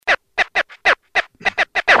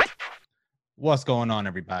What's going on,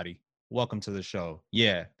 everybody? Welcome to the show.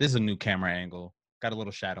 Yeah, this is a new camera angle. Got a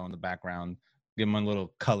little shadow in the background. Give them a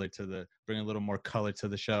little color bring a little more color to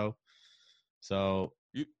the show. So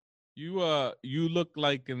You look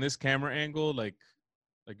like in this camera angle like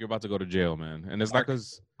you're about to go to jail, man. And it's not dark.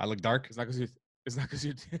 because I look dark. it's not because you it's not because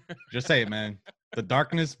you. Just say it, man. The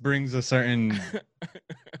darkness brings a certain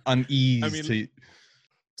I unease mean,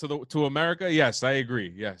 to America, yes, I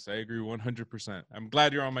agree. Yes, I agree 100%. I'm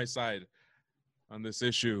glad you're on my side on this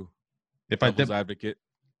issue, if I devil's dip advocate.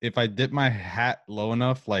 if I dip my hat low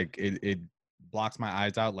enough, like it blocks my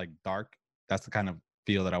eyes out like dark. That's the kind of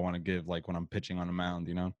feel that I want to give like when I'm pitching on a mound,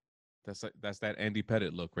 you know? That's that Andy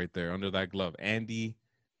Pettit look right there under that glove. No,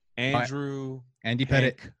 Andrew Andy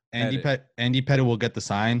Pettit, Hank Pettit. Andy Pettit will get the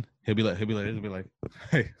sign. He'll be like,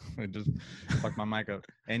 hey, I just fuck my mic up.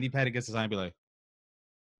 Andy Pettit gets the sign, and be like,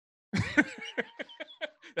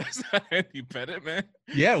 That's not Andy Pettit, man.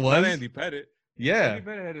 yeah, it Not was, Andy Pettit. yeah, Andy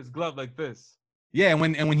Pettit had his glove like this. yeah. And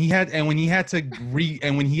when he had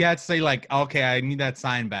to say like, okay, I need that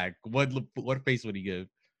sign back. What face would he give?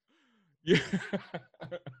 Yeah.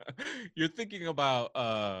 You're thinking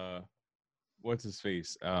about what's his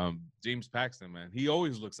face? James Paxton, man. He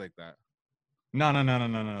always looks like that. No.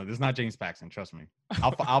 This is not James Paxton. Trust me.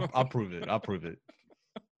 I'll prove it. I'll prove it.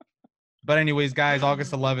 But anyways, guys,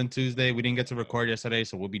 August 11th, Tuesday. We didn't get to record yesterday,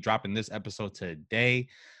 so we'll be dropping this episode today.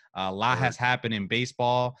 A lot has happened in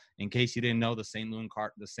baseball. In case you didn't know, the St.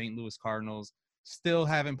 Louis Cardinals still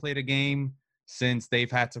haven't played a game since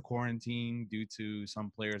they've had to quarantine due to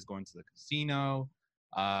some players going to the casino.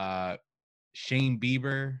 Shane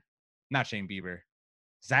Bieber, not Shane Bieber,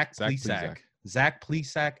 Zach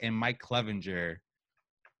Plesac and Mike Clevenger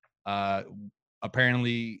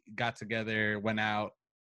apparently got together, went out,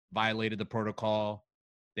 violated the protocol.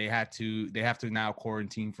 They have to now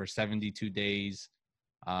quarantine for 72 days.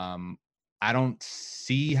 I don't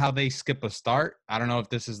see how they skip a start. I don't know if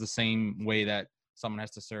this is the same way that someone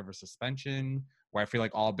has to serve a suspension, where I feel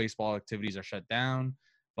like all baseball activities are shut down.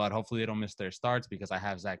 But hopefully they don't miss their starts because I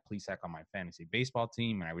have Zach Plesac on my fantasy baseball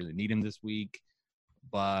team and I really need him this week.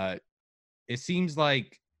 But it seems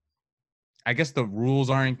like, I guess the rules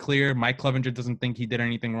aren't clear. Mike Clevenger doesn't think he did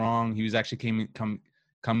anything wrong. He was actually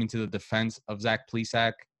coming to the defense of Zach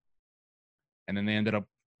Plesac, and then they ended up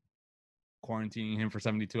quarantining him for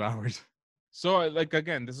 72 hours. So, like,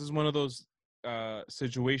 again, this is one of those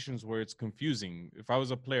situations where it's confusing. If I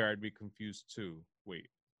was a player, I'd be confused too. Wait,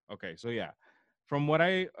 okay, so yeah, from what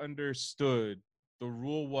I understood, the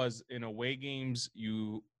rule was in away games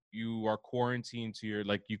you are quarantined to your,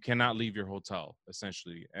 like, you cannot leave your hotel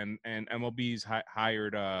essentially, and MLB's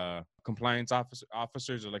hired compliance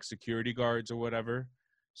officers or like security guards or whatever.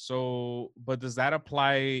 So, but does that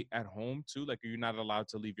apply at home too? Like, are you not allowed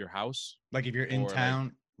to leave your house? Like if you're in Or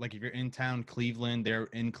like, town, Cleveland, they're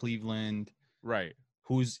in Cleveland. right.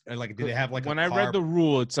 Who's like, do they have like a When I read car? the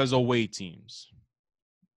rule, it says away teams.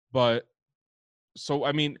 But so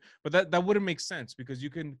I mean, but that wouldn't make sense because you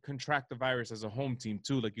can contract the virus as a home team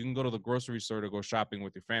too. Like, you can go to the grocery store to go shopping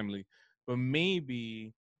with your family, but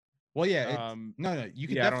maybe Well, yeah, it's no, you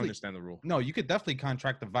could yeah, I don't definitely understand the rule. no, you could definitely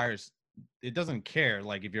contract the virus. It doesn't care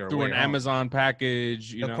like if you're Through away an or home. Amazon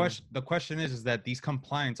package, you know. The question is that these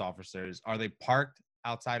compliance officers, are they parked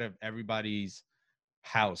outside of everybody's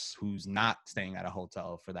house who's not staying at a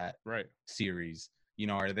hotel for that Right. series? You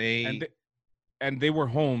know, are And they? they were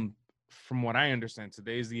home, from what I understand.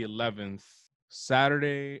 Today's the 11th.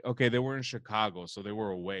 Saturday, okay, they were in Chicago, so they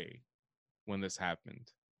were away when this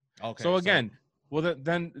happened. Okay, So again, well,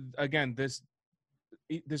 then again, this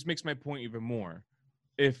makes my point even more.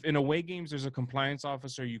 If in away games there's a compliance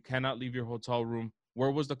officer, you cannot leave your hotel room.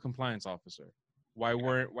 Where was the compliance officer? Why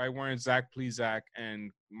weren't Zach Plesac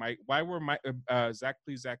and Mike? Why were Zach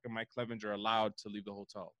Plesac and Mike Clevenger allowed to leave the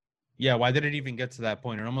hotel? yeah, why did it even get to that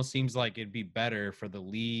point? It almost seems like it'd be better for the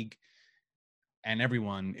league and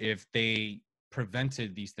everyone if they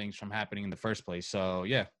prevented these things from happening in the first place. So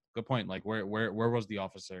yeah, good point. Like where was the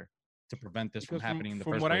officer to prevent this from Because happening in the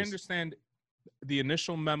from first what I place? understand, the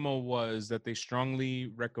initial memo was that they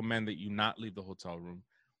strongly recommend that you not leave the hotel room.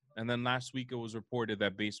 And then last week it was reported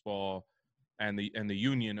that baseball and the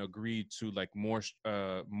union agreed to like more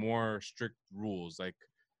strict rules.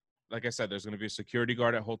 Like I said, there's going to be a security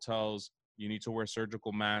guard at hotels. You need to wear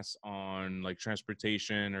surgical masks on like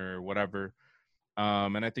transportation or whatever.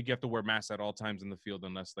 And I think you have to wear masks at all times in the field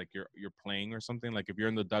unless like you're playing or something. Like if you're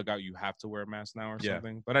in the dugout, you have to wear a mask now or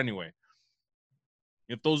something. But anyway,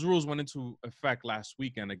 if those rules went into effect last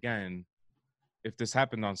weekend, again, if this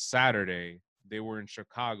happened on Saturday, they were in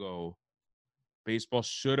Chicago. Baseball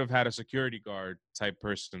should have had a security guard type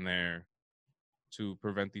person there to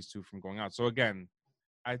prevent these two from going out. So again,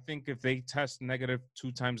 I think if they test negative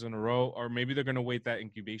 2 times in a row, or maybe they're going to wait that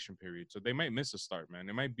incubation period. So they might miss a start, man.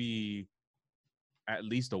 It might be at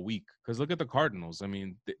least a week. Because look at the Cardinals. I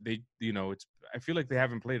mean, they it's. I feel like they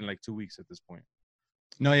haven't played in like 2 weeks at this point.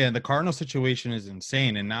 No, yeah, the Cardinal situation is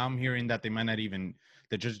insane, and now I'm hearing that they might not even.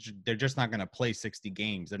 They're just not going to play 60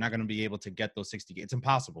 games. They're not going to be able to get those 60 games. It's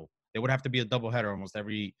impossible. They would have to be a doubleheader almost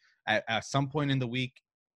every at some point in the week.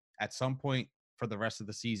 At some point for the rest of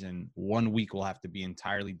the season, 1 week will have to be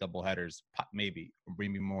entirely double headers, maybe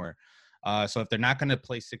more. So if they're not going to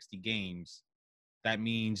play 60 games, that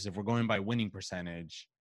means if we're going by winning percentage,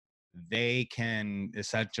 they can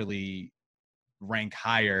essentially rank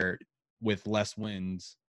higher with less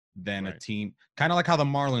wins than a team, kind of like how the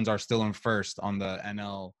Marlins are still in first on the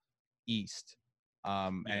NL East.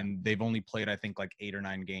 And they've only played, I think, like 8 or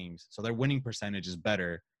 9 games. So their winning percentage is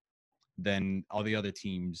better than all the other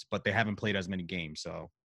teams, but they haven't played as many games.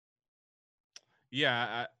 So,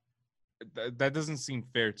 yeah, that doesn't seem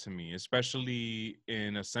fair to me, especially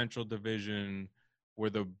in a Central Division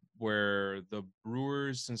where the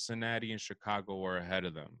Brewers, Cincinnati, and Chicago are ahead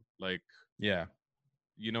of them. Like, yeah,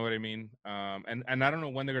 you know what I mean? And I don't know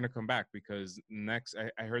when they're gonna come back, because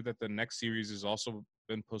I heard that the next series has also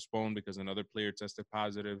been postponed because another player tested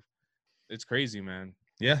positive. It's crazy, man.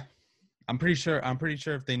 yeah. I'm pretty sure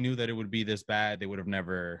if they knew that it would be this bad, they would have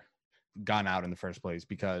never gone out in the first place,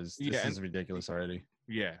 because this is ridiculous already.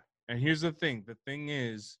 Yeah. And here's the thing. The thing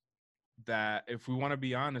is that if we want to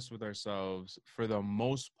be honest with ourselves, for the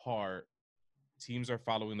most part, teams are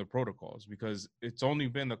following the protocols, because it's only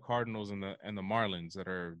been the Cardinals and the Marlins that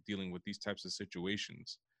are dealing with these types of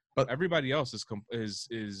situations. But everybody else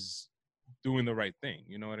is doing the right thing.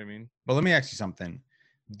 You know what I mean? But let me ask you something.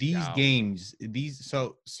 These games,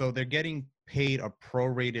 so they're getting paid a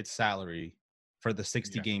prorated salary for the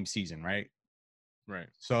 60 game season, right? Right.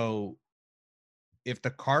 So if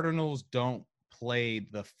the Cardinals don't play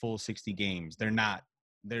the full 60 games, they're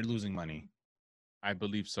losing money. I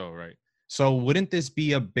believe so, right? So wouldn't this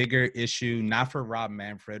be a bigger issue, not for Rob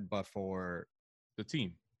Manfred, but for the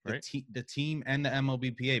team, right? The team and the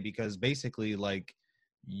MLBPA, because basically, like,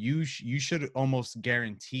 you should almost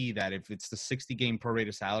guarantee that if it's the 60 game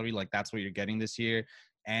prorated salary, like that's what you're getting this year,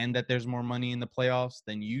 and that there's more money in the playoffs,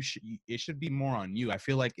 then it should be more on you. I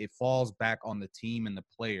feel like it falls back on the team and the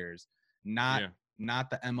players, not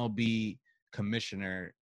the MLB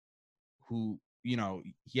commissioner, who,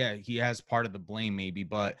 he has part of the blame maybe,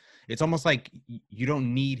 but it's almost like you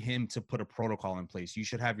don't need him to put a protocol in place. You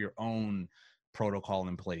should have your own protocol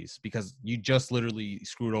in place, because you just literally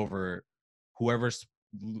screwed over whoever's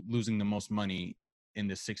losing the most money in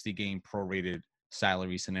the 60 game prorated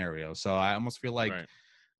salary scenario. So I almost feel like,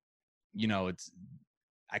 it's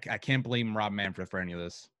I can't blame Rob Manfred for any of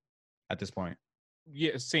this at this point.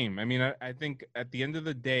 Yeah, same. I mean, I think at the end of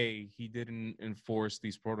the day, he didn't enforce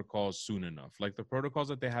these protocols soon enough. Like, the protocols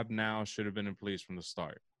that they have now should have been in place from the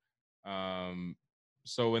start.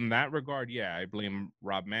 So in that regard, yeah, I blame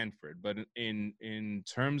Rob Manfred. But in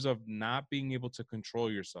terms of not being able to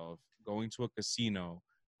control yourself, going to a casino,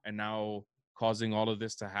 and now causing all of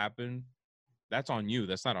this to happen, that's on you.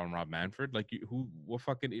 That's not on Rob Manfred. Like, you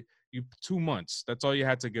 2 months. That's all you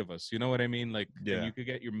had to give us. You know what I mean? Like, and you could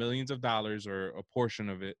get your millions of dollars or a portion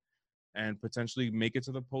of it, and potentially make it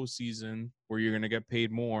to the postseason where you're going to get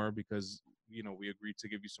paid more because, we agreed to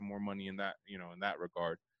give you some more money in that, in that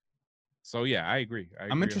regard. So yeah, I agree.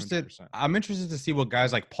 I'm interested 100%. I'm interested to see what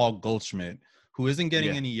guys like Paul Goldschmidt, who isn't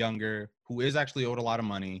getting any younger, who is actually owed a lot of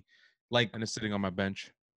money, and is sitting on my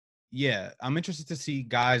bench. Yeah, I'm interested to see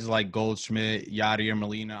guys like Goldschmidt, Yadier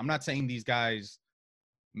Molina. I'm not saying these guys,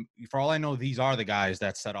 for all I know, these are the guys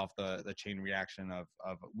that set off the chain reaction of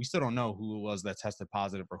we still don't know who it was that tested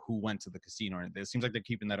positive or who went to the casino. It seems like they're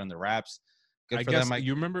keeping that under wraps. Good for them.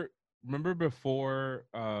 You remember before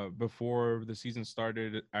the season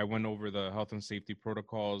started, I went over the health and safety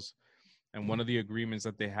protocols, and one of the agreements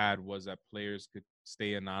that they had was that players could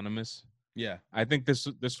stay anonymous. Yeah, I think this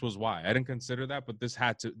was why. I didn't consider that, but this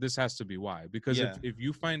has to be why. Because if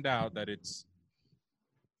you find out that it's,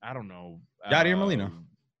 I don't know, Yadier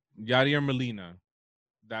Molina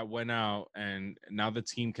that went out, and now the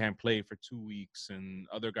team can't play for 2 weeks, and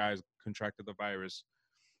other guys contracted the virus,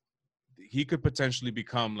 he could potentially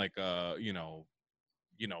become like a,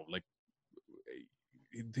 like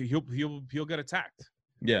he'll get attacked.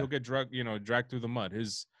 Yeah, he'll get dragged through the mud.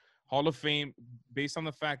 His Hall of Fame, based on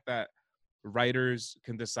the fact that writers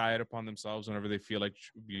can decide upon themselves whenever they feel like,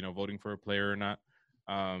 voting for a player or not,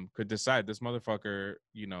 could decide this motherfucker,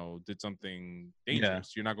 did something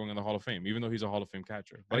dangerous. You're not going in the Hall of Fame, even though he's a Hall of Fame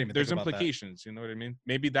catcher. But there's implications. You know what I mean?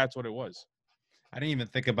 Maybe that's what it was. I didn't even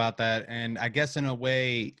think about that. And I guess in a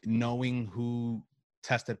way, knowing who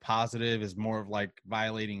tested positive is more of like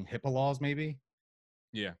violating HIPAA laws, maybe,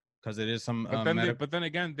 Yeah. because it is some But then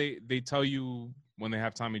again, they tell you when they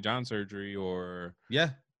have Tommy John surgery or Yeah,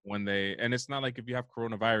 when they, and it's not like if you have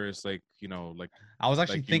coronavirus, like, you know, I was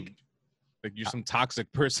actually like you think like you're some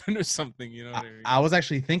toxic person or something, you know what I mean? I was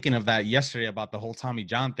actually thinking of that yesterday about the whole Tommy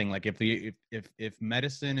John thing. Like if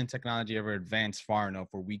medicine and technology ever advanced far enough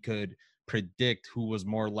where we could predict who was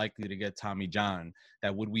more likely to get Tommy John,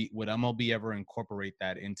 that would MLB ever incorporate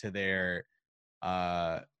that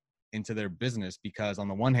uh into their business? Because on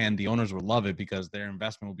the one hand, the owners would love it because their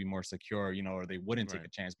investment would be more secure, or they wouldn't take Right.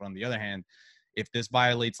 a chance. But on the other hand, if this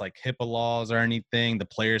violates like HIPAA laws or anything, the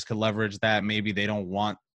players could leverage that. Maybe they don't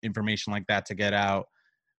want information like that to get out,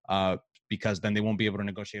 uh, because then they won't be able to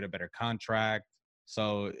negotiate a better contract.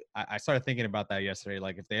 So I started thinking about that yesterday.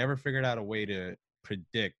 Like if they ever figured out a way to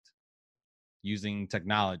predict using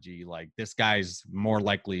technology, like this guy's more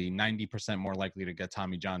likely, 90% more likely to get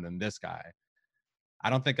Tommy John than this guy. I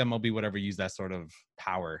don't think MLB would ever use that sort of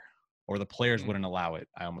power, or the players Mm. wouldn't allow it.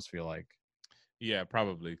 I almost feel like. Yeah,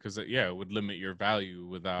 probably because yeah, it would limit your value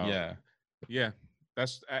without. Yeah. Yeah,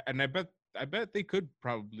 and I bet they could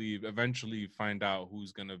probably eventually find out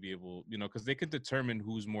who's gonna be able, because they could determine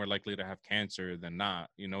who's more likely to have cancer than not.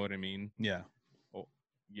 You know what I mean? Yeah. Oh,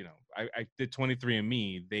 I did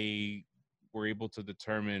 23andMe. They were able to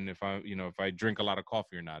determine if I drink a lot of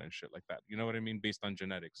coffee or not and shit like that. You know what I mean? Based on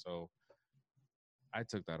genetics. So I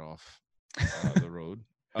took that off the road.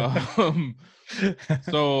 Um,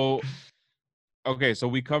 so okay, so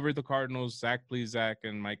we covered the Cardinals, Zach Plesac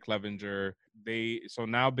and Mike Clevenger. So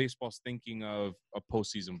now baseball's thinking of a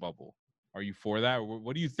postseason bubble. Are you for that? Or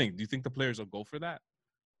what do you think? Do you think the players will go for that?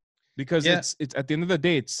 Because Yeah. it's at the end of the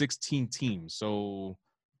day, it's 16 teams, so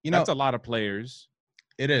You know, that's a lot of players.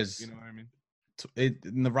 it You is. know what I mean?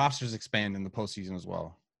 And the rosters expand in the postseason as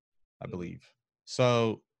well, I Mhm. believe.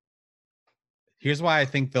 So here's why I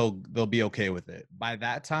think they'll be okay with it. By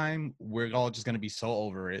that time, we're all just going to be so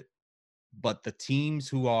over it. But the teams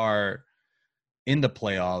who are in the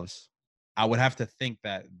playoffs, I would have to think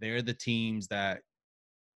that they're the teams that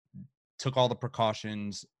took all the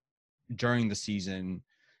precautions during the season,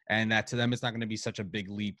 and that to them it's not going to be such a big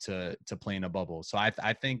leap to play in a bubble. So I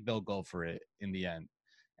think they'll go for it in the end.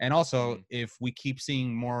 And also, Mhm. if we keep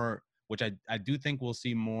seeing more, which I do think we'll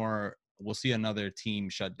see more, we'll see another team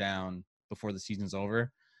shut down before the season's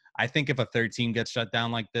over. I think if a third team gets shut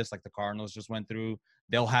down like this, like the Cardinals just went through,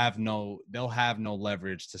 they'll have no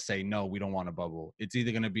leverage to say no, we don't want a bubble. It's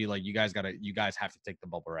either going to be like you guys have to take the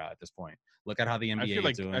bubble out at this point. Look at how the NBA is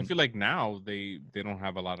I doing. feel like now they don't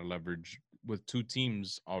have a lot of leverage with two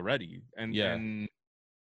teams already, Yeah. and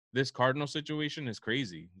this Cardinal situation is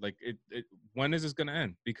crazy. Like when is this gonna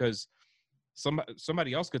end? Because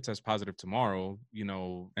somebody else could test positive tomorrow,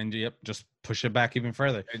 And yep, just push it back even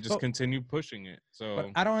further. and just But continue pushing it. but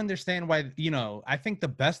So I don't understand why. I think the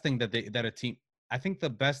best thing that a team, I think the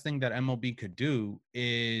best thing that MLB could do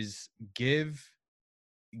is give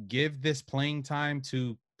this playing time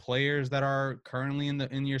to players that are currently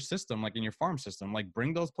in your system, like in your farm system. Like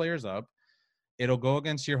bring those players up. It'll go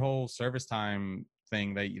against your whole service time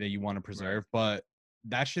thing that you want to right, preserve, but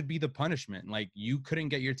that should be the punishment. Like you couldn't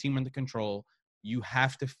get your team under control. You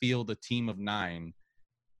have to field a team of 9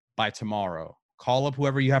 by tomorrow. Call up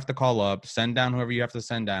whoever you have to call up, send down whoever you have to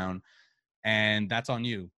send down, and that's on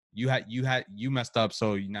you. You messed up,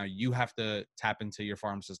 so now you have to tap into your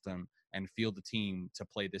farm system and field the team to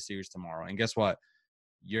play this series tomorrow. And guess what?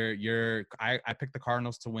 I picked the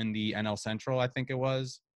Cardinals to win the NL Central, I think it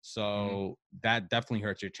was. hmm So that definitely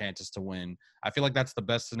hurts your chances to win. I feel like that's the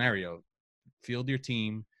best scenario. Field your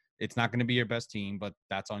team. It's not going to be your best team, but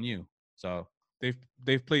that's on you. So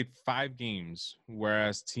they've played 5 games,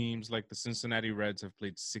 whereas teams like the Cincinnati Reds have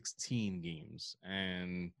played 16 games,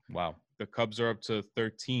 and wow. the Cubs are up to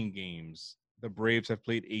 13 games. The Braves have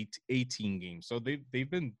played 18 games, so they've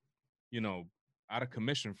been you know out of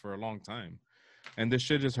commission for a long time. And this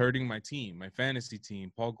shit is hurting my team, my fantasy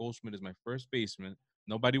team. Paul Goldschmidt is my first baseman.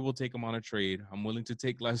 Nobody will take him on a trade. I'm willing to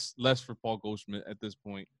take less for Paul Goldschmidt at this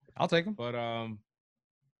point. I'll take him. But all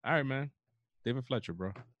right, man. David Fletcher,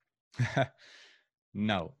 bro.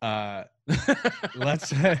 No.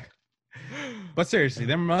 Let's but seriously,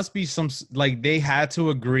 there must be some like they had to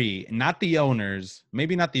agree, not the owners,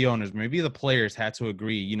 maybe not the owners, maybe the players had to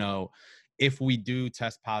agree, if we do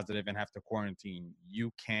test positive and have to quarantine,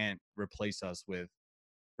 you can't replace us with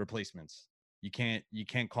replacements. You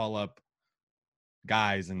can't call up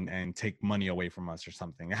guys and take money away from us or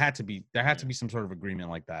something. There had to Yeah, be some sort of agreement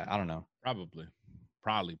like that. I don't know. probably,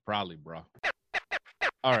 bro.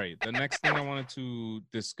 All right. The next thing I wanted to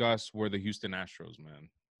discuss were the Houston Astros, man.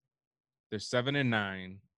 They're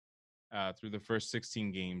 7-9 through the first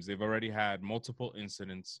 16 games. They've already had multiple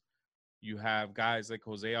incidents. You have guys like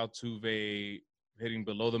Jose Altuve hitting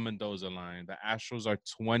below the Mendoza line. The Astros are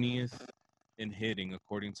 20th in hitting,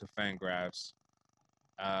 according to Fangraphs.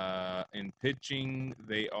 In pitching,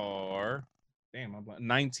 they are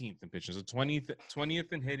 19th in pitching. So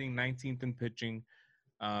 20th in hitting, 19th in pitching.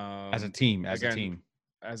 As a team, Again,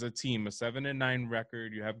 as a team, a 7-9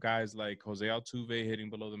 record. You have guys like Jose Altuve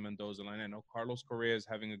hitting below the Mendoza line. I know Carlos Correa is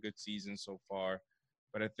having a good season so far,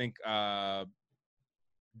 but I think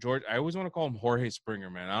George. I always want to call him Jorge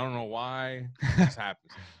Springer, man. I don't know why this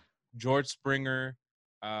happens. George Springer,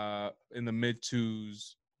 in the mid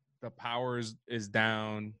twos. The power is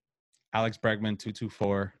down. Alex Bregman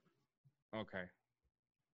 224. Okay.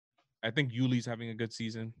 I think Yuli's having a good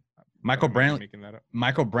season. Michael Brantley making that up.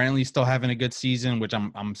 Michael Brantley's still having a good season, which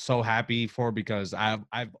I'm so happy for because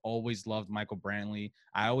I've always loved Michael Brantley.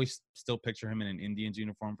 I always still picture him in an Indians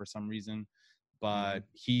uniform for some reason, but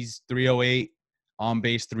he's 308, on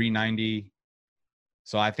base 390.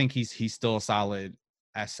 So I think he's still as solid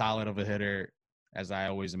of a hitter as I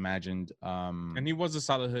always imagined. And he was a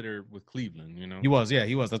solid hitter with Cleveland, you know. He was.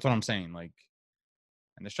 That's what I'm saying. Like,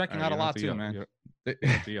 and they're striking out a lot too, man. You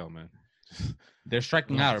have to yell, man. They're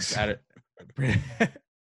striking out at it.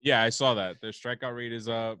 Yeah, I saw that. Their strikeout rate is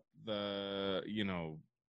up. They're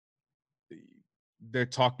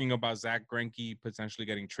talking about Zach Greinke potentially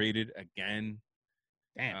getting traded again.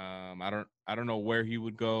 Damn. I don't know where he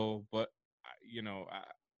would go, but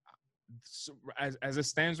so as it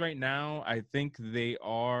stands right now, I think they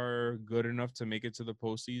are good enough to make it to the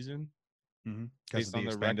postseason based on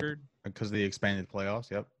their record. Because of the expanded playoffs,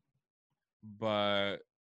 yep. But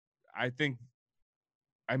I think,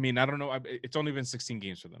 I don't know. It's only been 16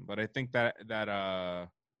 games for them, but I think that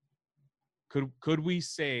could we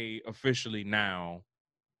say officially now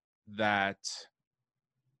that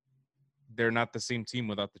they're not the same team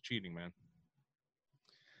without the cheating, man?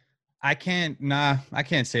 I can't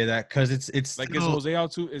say that because it's like still... Is Jose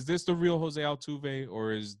Altuve? Is this the real Jose Altuve,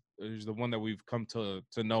 or is the one that we've come to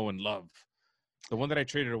know and love, the one that I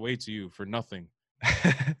traded away to you for nothing?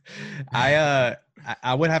 I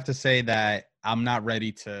would have to say that I'm not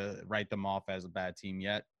ready to write them off as a bad team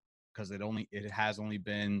yet because it has only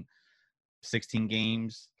been 16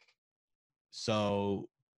 games, so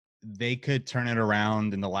they could turn it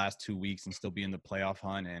around in the last 2 weeks and still be in the playoff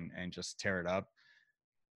hunt and just tear it up.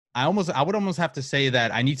 I would almost have to say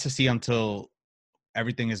that I need to see until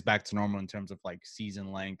everything is back to normal in terms of like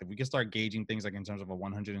season length. If we can start gauging things like in terms of a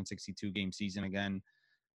 162 game season again,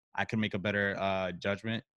 I can make a better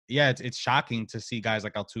judgment. Yeah, it's shocking to see guys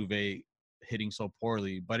like Altuve hitting so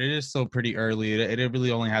poorly, but it is still pretty early. It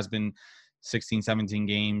really only has been 16, 17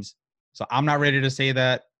 games. So I'm not ready to say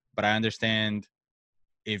that, but I understand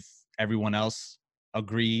if everyone else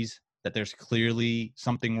agrees that there's clearly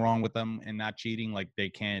something wrong with them and not cheating, like they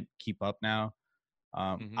can't keep up now.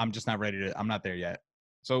 I'm just not ready to. I'm not there yet.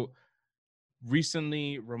 So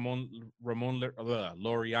recently, Ramon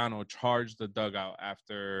Laureano charged the dugout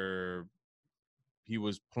after he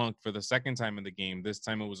was plunked for the second time in the game. This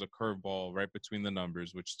time it was a curveball right between the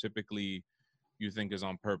numbers, which typically you think is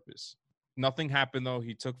on purpose. Nothing happened, though.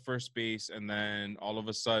 He took first base, and then all of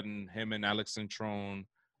a sudden, him and Alex Cintron,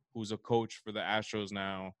 who's a coach for the Astros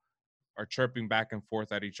now, are chirping back and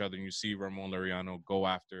forth at each other, and you see Ramon Laureano go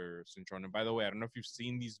after Cintron. And by the way, I don't know if you've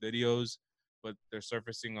seen these videos, but they're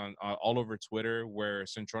surfacing on all over Twitter where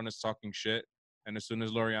Cintron is talking shit, and as soon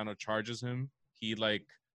as Laureano charges him, he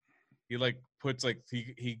puts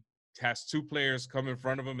he has two players come in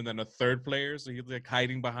front of him and then a third player, so he's like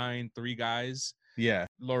hiding behind three guys. Yeah.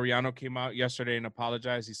 Laureano came out yesterday and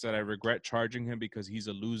apologized. He said, "I regret charging him because he's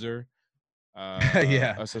a loser."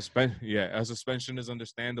 Yeah. A suspension is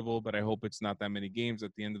understandable, but I hope it's not that many games.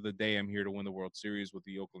 At the end of the day, I'm here to win the World Series with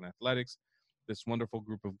the Oakland Athletics. This wonderful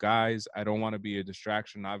group of guys. I don't want to be a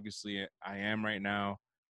distraction. Obviously, I am right now.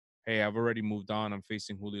 Hey, I've already moved on. I'm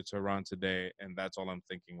facing Julio Teheran today, and that's all I'm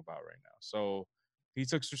thinking about right now. So he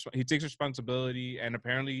takes responsibility, and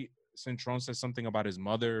apparently Cintron says something about his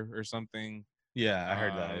mother or something. Yeah, I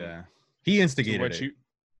heard that. Yeah, he instigated it.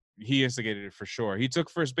 He instigated it for sure. He took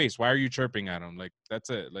first base. Why are you chirping at him? Like, that's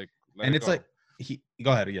it. Like, and it's go. Like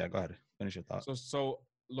go ahead. Yeah, go ahead. Finish your thought. So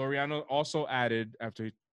Laureano also added,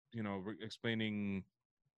 after explaining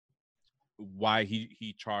why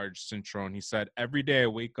he charged Cintron, he said, "Every day I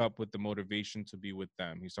wake up with the motivation to be with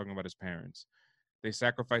them." He's talking about his parents. "They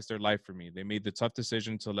sacrificed their life for me. They made the tough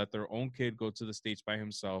decision to let their own kid go to the States by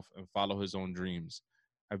himself and follow his own dreams.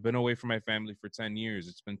 I've been away from my family for 10 years.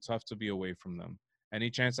 It's been tough to be away from them. any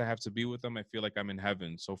chance I have to be with him, I feel like I'm in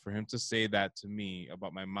heaven. So for him to say that to me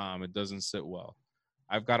about my mom, it doesn't sit well.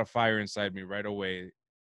 I've got a fire inside me right away.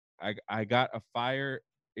 I got a fire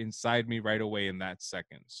inside me right away in that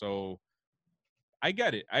second. So I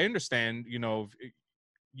get it. I understand,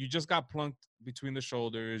 you just got plunked between the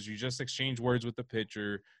shoulders. You just exchanged words with the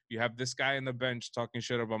pitcher. You have this guy on the bench talking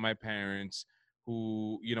shit about my parents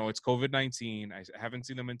who, it's COVID-19. I haven't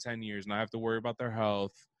seen them in 10 years. And I have to worry about their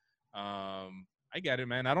health. I get it,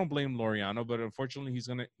 man. I don't blame Laureano, but unfortunately he's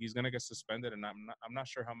gonna get suspended, and I'm not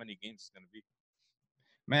sure how many games it's gonna be.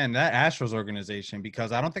 Man, that Astros organization,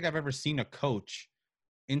 because I don't think I've ever seen a coach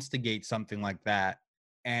instigate something like that.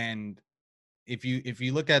 And if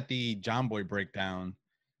you look at the John Boy breakdown,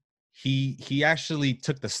 he actually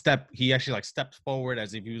took the step. He actually like stepped forward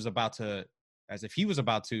as if he was about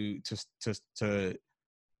to to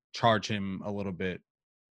charge him a little bit,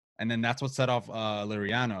 and then that's what set off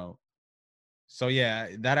Liriano. So yeah,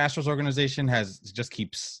 that Astros organization just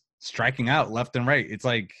keeps striking out left and right. It's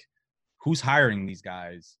like, who's hiring these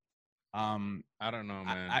guys? I don't know,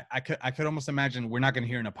 man. I could almost imagine we're not going to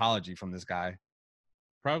hear an apology from this guy.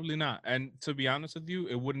 Probably not. And to be honest with you,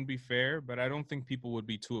 it wouldn't be fair, but I don't think people would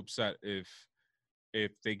be too upset if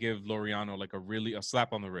they give Laureano like a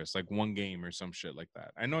slap on the wrist, like 1 game or some shit like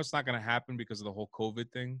that. I know it's not going to happen because of the whole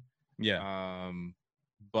COVID thing. Yeah.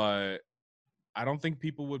 But I don't think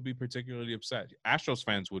people would be particularly upset. Astros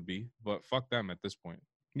fans would be, but fuck them at this point.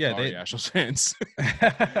 Yeah, Sorry, Astros fans.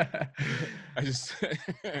 I just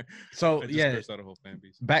cursed out a whole fan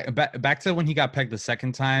base. Back to when he got pegged the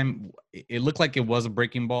second time. It looked like it was a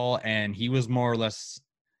breaking ball, and he was more or less.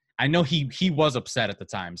 I know he was upset at the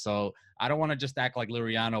time, so I don't want to just act like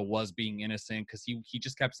Liriano was being innocent, because he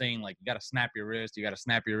just kept saying like, you got to snap your wrist to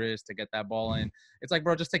get that ball in. It's like,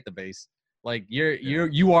 bro, just take the base. Like you're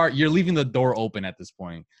leaving the door open at this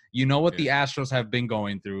point. You know what the Astros have been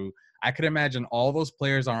going through. I could imagine all those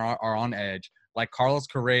players are on edge, like Carlos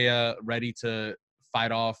Correa ready to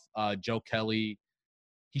fight off Joe Kelly.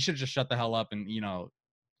 He should have just shut the hell up and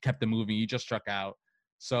kept it moving. You just struck out.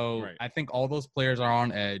 So I think all those players are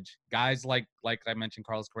on edge. Guys like I mentioned,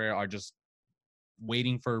 Carlos Correa, are just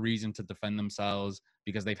waiting for a reason to defend themselves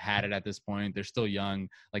because they've had it at this point. They're still young.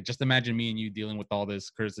 Like, just imagine me and you dealing with all this,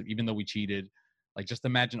 Curtis, even though we cheated. Like, just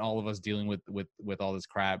imagine all of us dealing with all this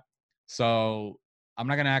crap. So I'm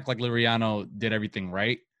not gonna act like Liriano did everything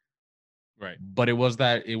right. Right. But it was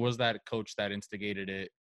that coach that instigated it.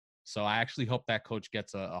 So I actually hope that coach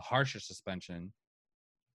gets a harsher suspension.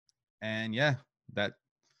 And yeah, that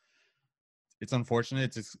it's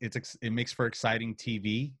unfortunate. It makes for exciting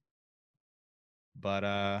TV.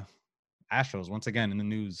 But Astros once again in the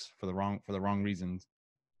news for the wrong reasons.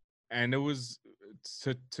 And it was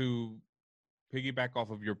to piggyback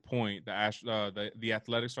off of your point, the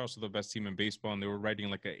Athletics are also the best team in baseball, and they were riding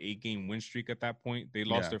like an 8-game win streak at that point. They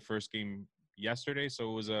lost their first game yesterday, so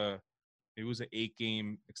it was an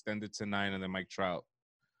 8-game extended to 9, and then Mike Trout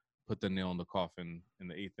put the nail in the coffin in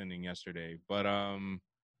the 8th inning yesterday. But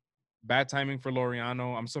bad timing for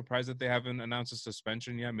Laureano. I'm surprised that they haven't announced a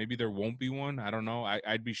suspension yet. Maybe there won't be one. I don't know.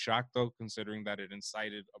 I'd be shocked though, considering that it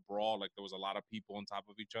incited a brawl. Like, there was a lot of people on top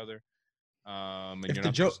of each other. And you're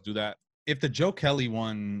not supposed to do that. If the Joe Kelly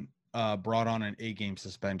one brought on an 8-game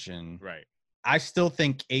suspension, right? I still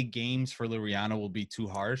think 8 games for Laureano will be too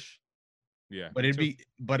harsh. Yeah, but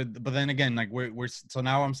but then again, like we're so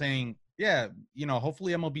now I'm saying, yeah,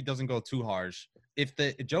 hopefully MLB doesn't go too harsh. If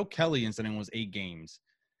the Joe Kelly incident was 8 games,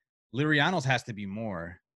 Liriano's has to be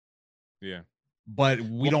more. Yeah, but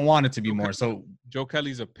we don't want it to be more. So Joe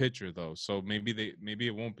Kelly's a pitcher though, so maybe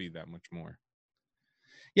it won't be that much more.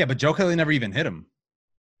 Yeah, but Joe Kelly never even hit him.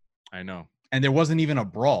 I know. And there wasn't even a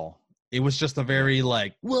brawl. It was just a very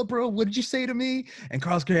like, well, bro, what did you say to me? And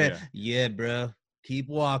Carlos Correa, yeah, bro, keep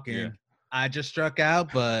walking. Yeah. I just struck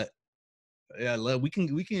out, but yeah, we can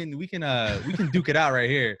duke it out right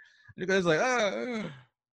here. And the guy's like,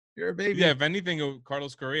 you're a baby. Yeah, if anything,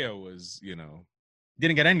 Carlos Correa was,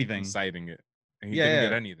 didn't get anything, inciting it. And he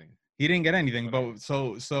didn't get anything. He didn't get anything. But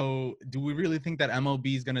so do we really think that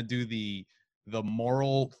MLB is gonna do the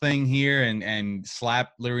moral thing here and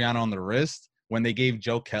slap Liriano on the wrist when they gave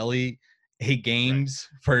Joe Kelly 8 games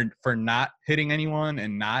for not hitting anyone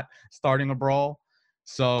and not starting a brawl?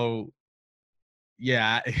 So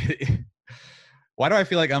yeah, why do I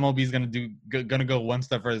feel like MLB is gonna go one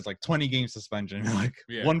step further? It's like 20-game suspension, like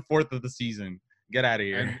 1/4 of the season. Get out of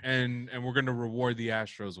here. And we're gonna reward the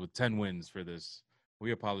Astros with 10 wins for this.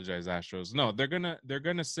 We apologize, Astros. No, they're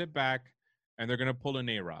gonna sit back and they're gonna pull an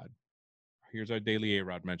A-Rod. Here's our daily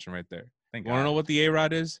A-Rod mention right there. Want to know what the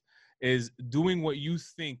A-Rod is? Is doing what you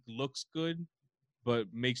think looks good but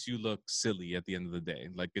makes you look silly at the end of the day.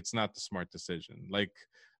 Like it's not the smart decision. Like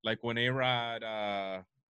when A-Rod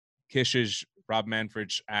kisses Rob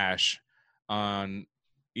Manfred's ash on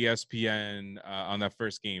ESPN on that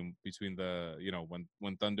first game between the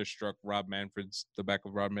when Thunder struck the back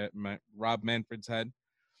of Rob Manfred's head.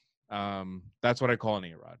 That's what I call an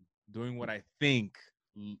A-Rod. Doing what I think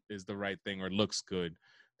is the right thing or looks good,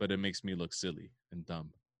 but it makes me look silly and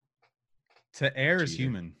dumb. To err is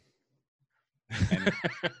human. And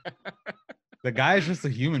the guy is just a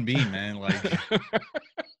human being, man. Like,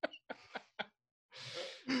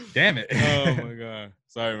 damn it. Oh my god.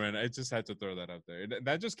 Sorry, man. I just had to throw that out there.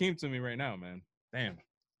 That just came to me right now, man. Damn,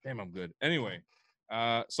 I'm good. Anyway,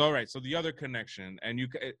 so all right. So the other connection, and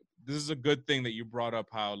this is a good thing that you brought up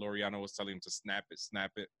how Laureano was telling him to snap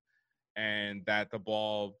it, and that the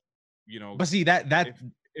ball, But see that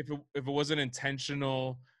if it wasn't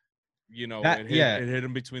intentional, that it yeah. hit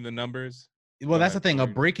him between the numbers. Well, that's the thing. A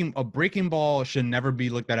breaking ball should never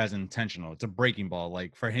be looked at as intentional. It's a breaking ball.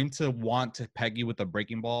 Like, for him to want to peg you with a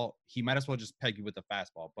breaking ball, he might as well just peg you with a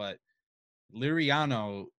fastball. But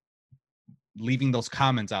Liriano leaving those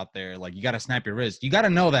comments out there, like, you got to snap your wrist. You got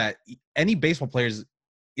to know that any baseball player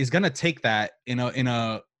is gonna take that in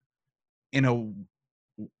a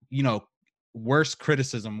worse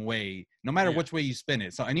criticism way, no matter which way you spin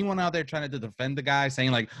it. So anyone out there trying to defend the guy,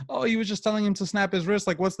 saying like, "Oh, he was just telling him to snap his wrist,"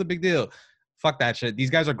 like, what's the big deal? Fuck that shit. These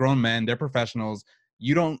guys are grown men. They're professionals.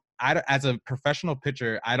 As a professional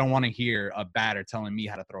pitcher, I don't want to hear a batter telling me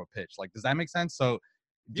how to throw a pitch. Like, does that make sense? So,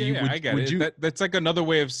 I get it. That's like another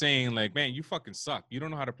way of saying, like, man, you fucking suck. You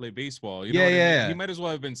don't know how to play baseball. You know what I mean? He might as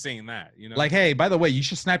well have been saying that. Like, hey, by the way, you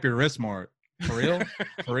should snap your wrist more. For real?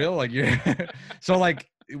 For real? Like, you're so, like,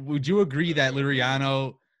 would you agree that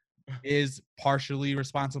Liriano is partially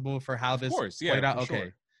responsible for how this played out? Okay.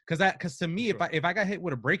 Sure. Because to me, if I got hit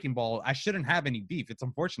with a breaking ball, I shouldn't have any beef. It's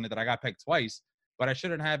unfortunate that I got pegged twice, but I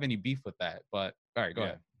shouldn't have any beef with that. But all right, go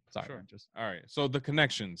ahead. Sorry, sure. Man, all right. So the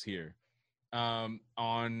connections here. On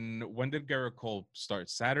when did Gerrit Cole start?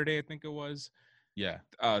 Saturday, I think it was. Yeah.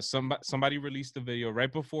 Somebody released a video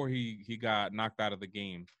right before he got knocked out of the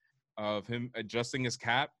game of him adjusting his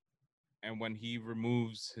cap, and when he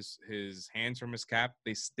removes his hands from his cap,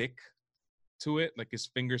 they stick to it, like his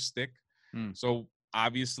fingers stick. So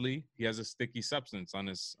obviously he has a sticky substance on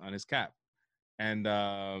his cap, and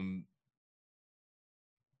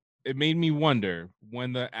it made me wonder,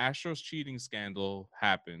 when the Astros cheating scandal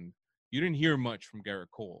happened, you didn't hear much from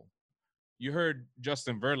Gerrit Cole. You heard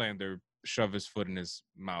Justin Verlander shove his foot in his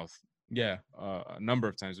mouth a number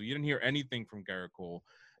of times, but you didn't hear anything from Gerrit Cole.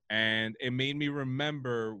 And it made me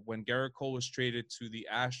remember when Gerrit Cole was traded to the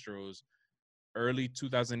Astros early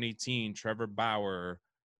 2018, Trevor Bauer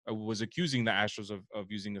was accusing the Astros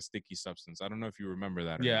of using a sticky substance. I don't know if you remember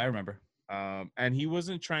that. I remember. And he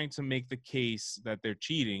wasn't trying to make the case that they're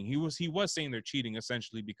cheating. He was saying they're cheating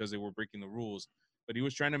essentially because they were breaking the rules, but he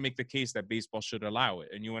was trying to make the case that baseball should allow it.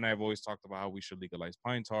 And you and I have always talked about how we should legalize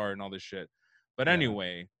pine tar and all this shit. But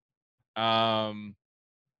anyway, Gerrit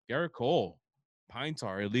Cole, pine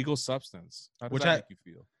tar, illegal substance. How does that make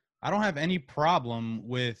you feel? I don't have any problem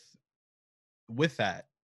with that.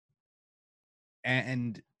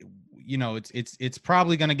 And it's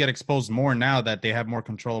probably going to get exposed more now that they have more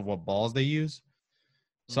control of what balls they use.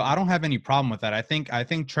 So I don't have any problem with that. I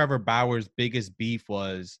think Trevor Bauer's biggest beef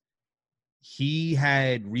was he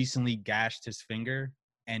had recently gashed his finger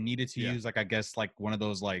and needed to use, like, I guess, like one of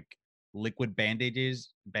those like liquid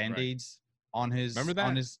band-aids on his. Remember that?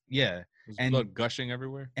 On his and blood gushing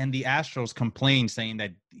everywhere. And the Astros complained, saying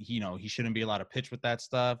that he shouldn't be allowed to pitch with that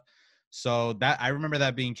stuff. So that I remember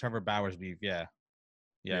that being Trevor Bauer's beef. Yeah.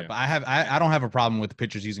 But I don't have a problem with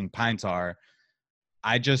pitchers using pine tar.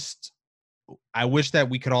 I wish that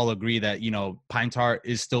we could all agree that, pine tar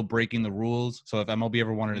is still breaking the rules. So if MLB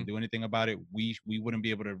ever wanted to do anything about it, we wouldn't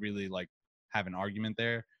be able to really, like, have an argument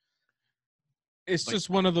there. It's just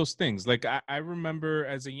one of those things. Like, I remember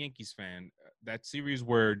as a Yankees fan, that series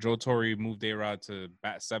where Joe Torre moved A-Rod to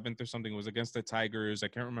bat seventh or something was against the Tigers. I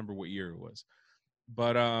can't remember what year it was.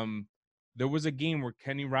 But there was a game where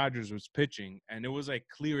Kenny Rogers was pitching, and it was like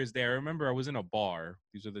clear as day. I remember I was in a bar.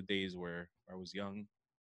 These are the days where I was young.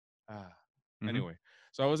 Anyway,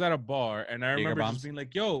 so I was at a bar, and I remember just being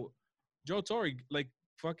like, yo, Joe Torre, like,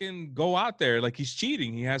 fucking go out there. Like, he's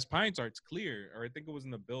cheating. He has pine tar. It's clear. Or I think it was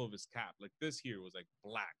in the bill of his cap. Like, this here was like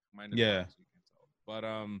black. Yeah. But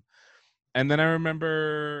and then I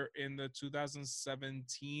remember in the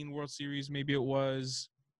 2017 World Series, maybe it was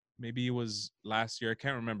last year, I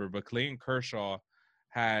can't remember, but Clayton Kershaw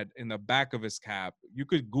had in the back of his cap, you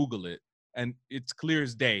could Google it, And it's clear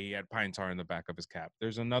as day he had pine tar in the back of his cap.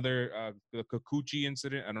 There's another, the Kikuchi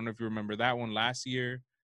incident. I don't know if you remember that one last year,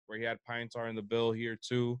 where he had pine tar in the bill here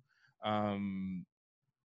too.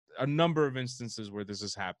 A number of instances where this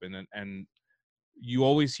has happened, and you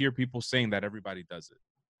always hear people saying that everybody does it.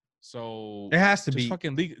 So It has to just be.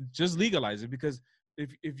 fucking just legalize it, because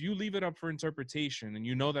if you leave it up for interpretation and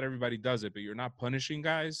you know that everybody does it, but you're not punishing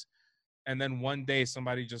guys, and then one day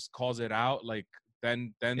somebody just calls it out, like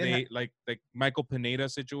then they like Michael Pineda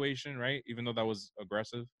situation, right? Even though that was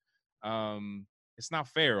aggressive, it's not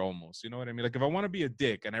fair almost. You know what I mean? Like if I want to be a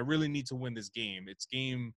dick and I really need to win this game, it's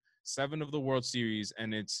game 7 of the World Series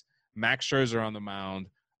and it's Max Scherzer on the mound.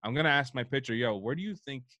 I'm gonna ask my pitcher, yo, where do you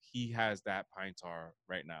think he has that pine tar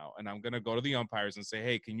right now? And I'm gonna go to the umpires and say,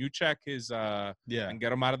 hey, can you check his and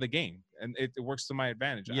get him out of the game? And it works to my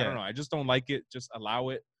advantage. I don't know. I just don't like it. Just allow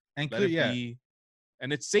it. And Let it be.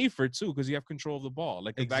 And it's safer too because you have control of the ball.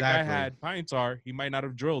 Like if that guy had pine tar, he might not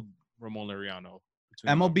have drilled Ramon Laureano.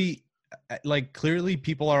 MLB, like clearly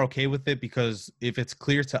people are okay with it because if it's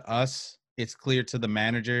clear to us, it's clear to the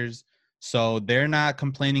managers. So they're not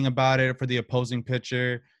complaining about it for the opposing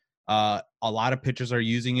pitcher. A lot of pitchers are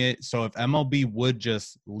using it. So if MLB would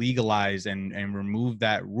just legalize and remove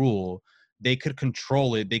that rule, they could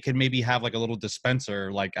control it. They could maybe have like a little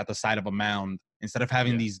dispenser like at the side of a mound instead of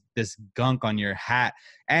having this gunk on your hat.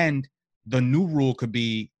 And the new rule could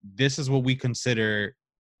be, this is what we consider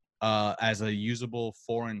as a usable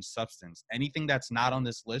foreign substance. Anything that's not on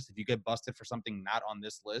this list, if you get busted for something not on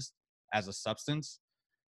this list as a substance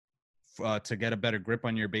to get a better grip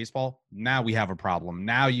on your baseball, now we have a problem.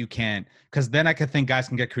 Now you can't, because then I could think guys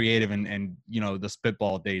can get creative and you know, the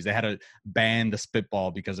spitball days, they had to ban the spitball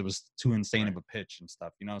because it was too insane of a pitch and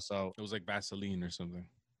stuff, you know? So it was like Vaseline or something.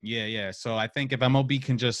 Yeah. So I think if MLB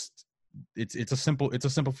can just, it's a simple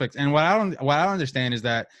fix. And what I don't understand is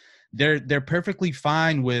that they're perfectly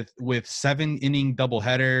fine with 7-inning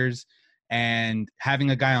doubleheaders and having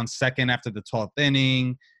a guy on second after the 12th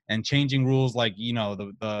inning and changing rules like, you know,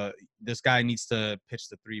 this guy needs to pitch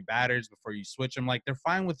to 3 batters before you switch him. Like they're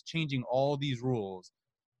fine with changing all these rules,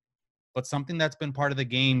 but something that's been part of the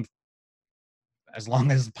game as long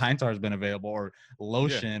as pine tar has been available, or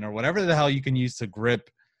lotion or whatever the hell you can use to grip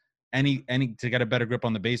any to get a better grip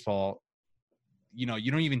on the baseball, you know, you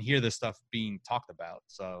don't even hear this stuff being talked about.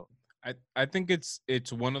 So I think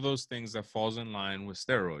it's one of those things that falls in line with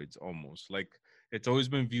steroids almost. Like it's always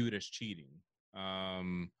been viewed as cheating.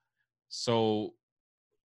 So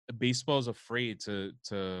baseball is afraid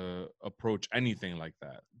to approach anything like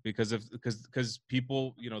that because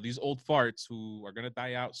people, you know, these old farts who are gonna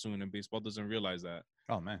die out soon, and baseball doesn't realize that.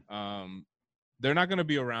 Oh man. They're not going to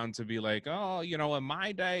be around to be like, oh, you know, in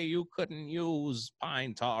my day, you couldn't use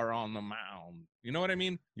pine tar on the mound. You know what I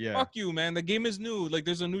mean? Yeah. Fuck you, man. The game is new. Like,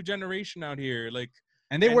 there's a new generation out here. Like,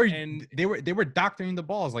 and they were doctoring the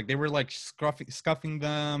balls. Like they were like scuffing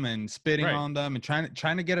them and spitting on them and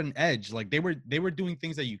trying to get an edge. Like they were doing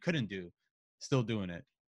things that you couldn't do, still doing it.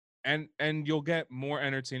 And you'll get more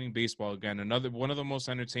entertaining baseball again. One of the most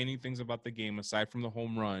entertaining things about the game, aside from the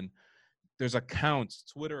home run, there's accounts,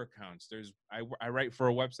 Twitter accounts. I write for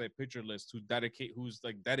a website, Pitcher List, who's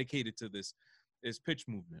like dedicated to this pitch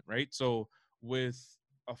movement, right? So with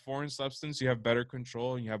a foreign substance, you have better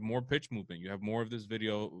control and you have more pitch movement. You have more of this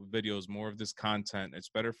videos, more of this content. It's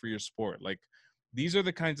better for your sport. Like these are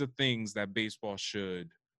the kinds of things that baseball should,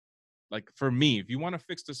 like for me, if you want to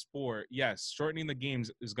fix the sport, yes, shortening the games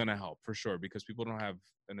is going to help for sure because people don't have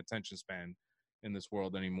an attention span in this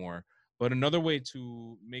world anymore. But another way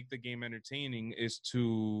to make the game entertaining is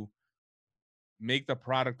to make the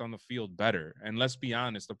product on the field better. And let's be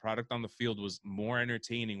honest, the product on the field was more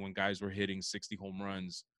entertaining when guys were hitting 60 home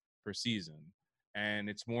runs per season. And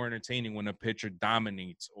it's more entertaining when a pitcher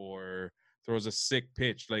dominates or throws a sick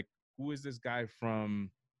pitch. Like, who is this guy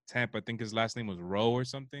from Tampa? I think his last name was Rowe or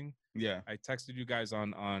something. Yeah. I texted you guys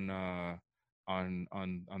on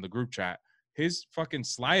the group chat. His fucking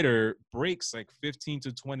slider breaks like 15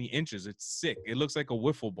 to 20 inches. It's sick. It looks like a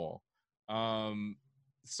wiffle ball.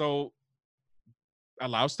 So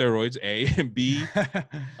allow steroids, A, and B,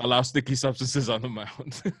 allow sticky substances on the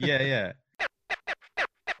mound. Yeah.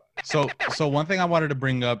 So one thing I wanted to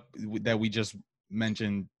bring up that we just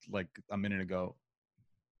mentioned like a minute ago,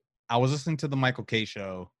 I was listening to the Michael Kay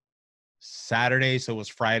show Saturday, so it was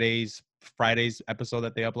Friday's episode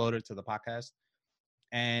that they uploaded to the podcast.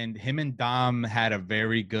 And him and Dom had a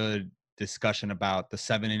very good discussion about the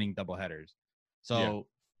 7-inning doubleheaders. So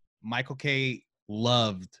Michael Kay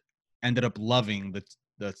ended up loving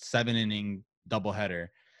the 7-inning doubleheader.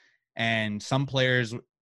 And some players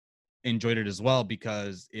enjoyed it as well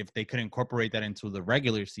because if they could incorporate that into the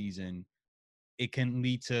regular season, it can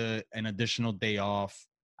lead to an additional day off,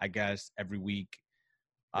 I guess, every week.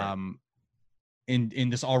 Right. In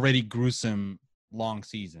this already gruesome long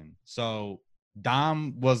season. So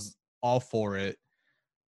Dom was all for it.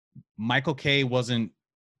 Michael K wasn't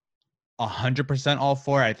 100% all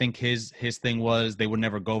for it. I think his thing was they would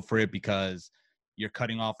never go for it because you're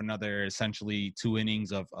cutting off another essentially 2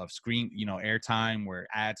 innings of screen, airtime where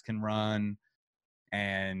ads can run,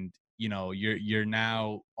 and you're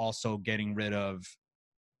now also getting rid of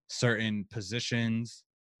certain positions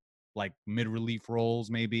like mid relief roles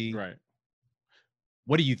maybe. Right.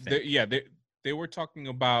 What do you think? They were talking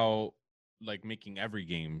about like making every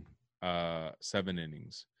game 7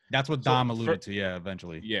 innings. That's what So Dom alluded to, yeah,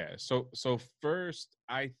 eventually. yeah, so first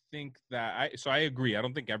I think that I agree. I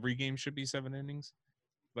don't think every game should be 7 innings,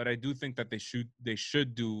 but I do think that they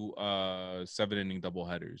should do 7 inning double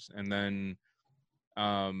headers. And then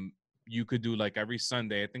you could do like every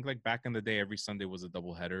Sunday. I think like back in the day every Sunday was a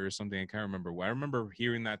double header or something. I can't remember. I remember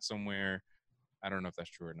hearing that somewhere. I don't know if that's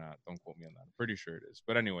true or not. Don't quote me on that. I'm pretty sure it is.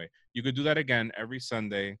 But anyway, you could do that again every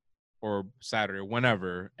Sunday or Saturday,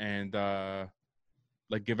 whenever, and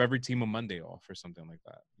like give every team a Monday off or something like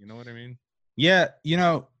that. You know what I mean? Yeah,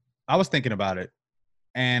 I was thinking about it,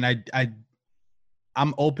 and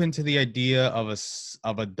I'm open to the idea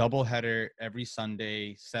of a double header every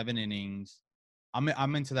Sunday, 7 innings.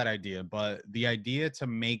 I'm into that idea, but the idea to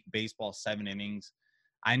make baseball 7 innings,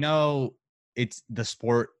 I know it's the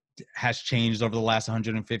sport has changed over the last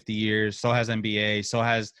 150 years. So has NBA, so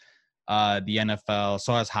has the NFL,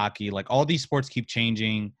 so has hockey. Like all these sports keep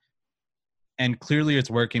changing, and clearly it's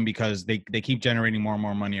working because they keep generating more and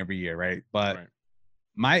more money every year, right? But Right.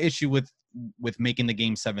 my issue with making the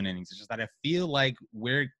game 7 innings is just that I feel like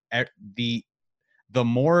we're at the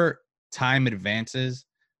more time advances,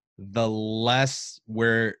 the less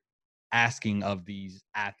we're asking of these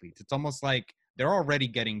athletes. It's almost like they're already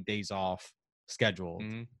getting days off scheduled.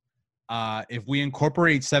 Mm-hmm. If we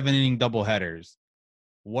incorporate 7 inning double headers,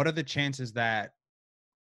 what are the chances that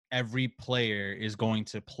every player is going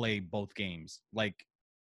to play both games? Like,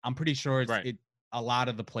 I'm pretty sure Right. a lot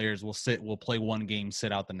of the players will play one game,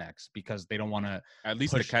 sit out the next because they don't want to At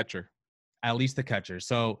least the push catcher. at least the catcher.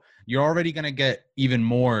 So you're already going to get even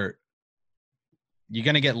more. You're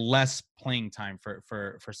going to get less playing time for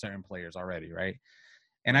certain players already, right?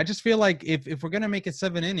 And I Right. just feel like if we're going to make it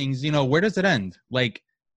 7 innings, where does it end? Like,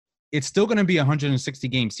 it's still going to be a 160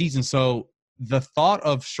 game season. So the thought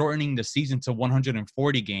of shortening the season to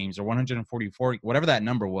 140 games or 144, whatever that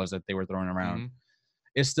number was that they were throwing around, Mm-hmm.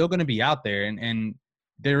 is still going to be out there. And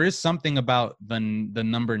there is something about the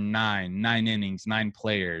number 9 innings, 9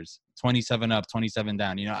 players, 27 up, 27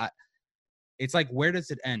 down. It's like, where does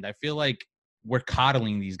it end? I feel like we're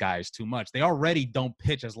coddling these guys too much. They already don't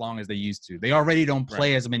pitch as long as they used to. They already don't Right.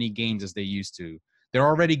 play as many games as they used to. They're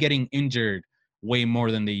already getting injured way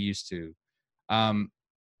more than they used to.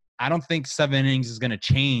 I don't think 7 innings is going to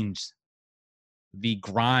change the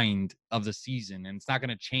grind of the season, and it's not going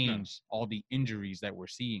to No. change all the injuries that we're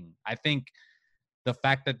seeing. I think the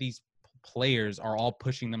fact that these players are all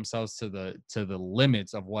pushing themselves to the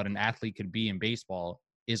limits of what an athlete could be in baseball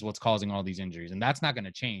is what's causing all these injuries, and that's not going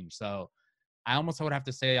to change. So I almost would have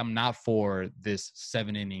to say I'm not for this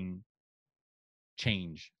 7 inning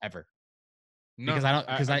change ever, because No. I don't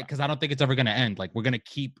because I don't think it's ever going to end. Like we're going to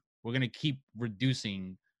keep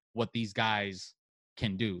reducing what these guys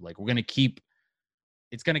can do. Like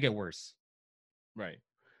it's going to get worse. Right.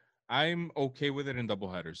 I'm okay with it in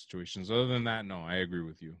doubleheader situations. Other than that, no, I agree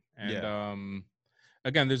with you. And Yeah.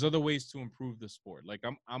 again, there's other ways to improve the sport. Like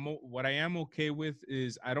what I am okay with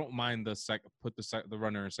is I don't mind the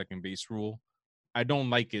runner in second base rule. I don't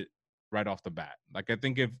like it right off the bat. Like I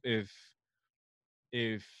think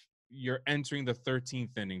if you're entering the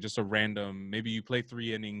 13th inning, just a random, maybe you play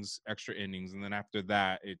 3 innings, extra innings, and then after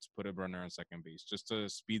that, it's put a runner on second base just to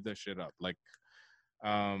speed the shit up. Like,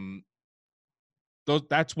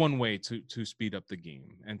 that's one way to speed up the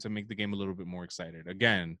game and to make the game a little bit more excited.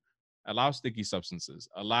 Again, allow sticky substances,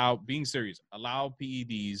 allow being serious, allow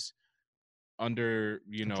PEDs under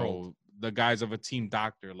Controlled. the guise of a team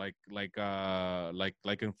doctor, like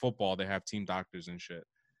in football they have team doctors and shit.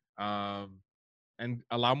 And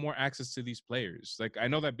allow more access to these players. Like I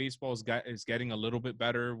know that baseball is getting a little bit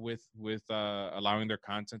better with allowing their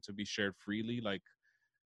content to be shared freely. Like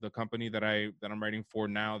the company that I'm writing for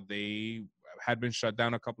now, they had been shut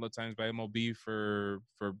down a couple of times by MLB for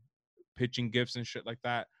pitching gifts and shit like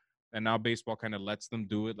that, and now baseball kind of lets them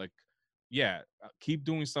do it. Like, yeah, keep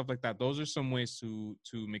doing stuff like that. Those are some ways to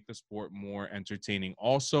make the sport more entertaining.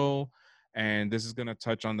 Also, and this is gonna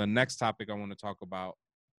touch on the next topic I want to talk about.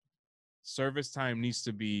 Service time needs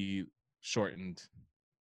to be shortened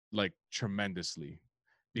like tremendously.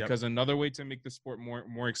 Yep. Because another way to make the sport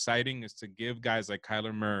more exciting is to give guys like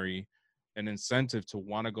Kyler Murray an incentive to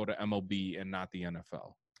want to go to MLB and not the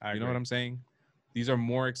NFL. I You know agree. what I'm saying? These are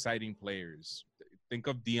more exciting players. Think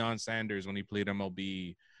of Deion Sanders when he played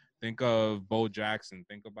MLB. Think of Bo Jackson.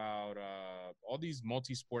 Think about all these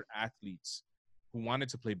multi-sport athletes who wanted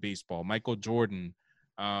to play baseball. Michael Jordan.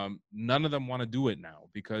 None of them want to do it now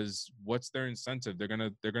because what's their incentive? They're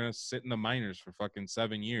gonna sit in the minors for fucking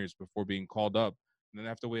 7 years before being called up, and then they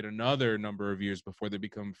have to wait another number of years before they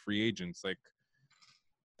become free agents. Like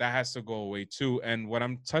that has to go away too. And what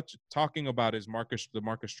I'm talking about is the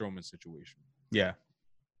Marcus Stroman situation. Yeah.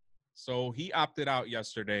 So he opted out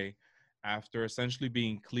yesterday after essentially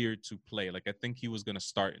being cleared to play. Like I think he was going to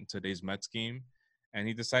start in today's Mets game, and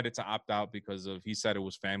he decided to opt out because he said it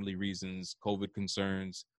was family reasons, COVID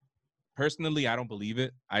concerns. Personally, I don't believe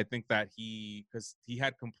it. I think that because he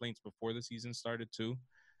had complaints before the season started too,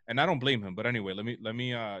 and I don't blame him. But anyway, let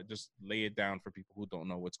me just lay it down for people who don't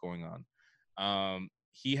know what's going on.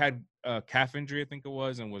 He had a calf injury, I think it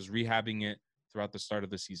was, and was rehabbing it throughout the start of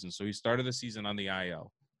the season. So he started the season on the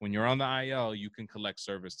IL. When you're on the IL, you can collect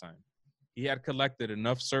service time. He had collected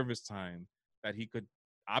enough service time that he could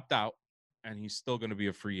opt out, and he's still going to be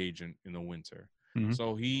a free agent in the winter. Mhm.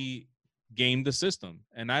 So he gamed the system,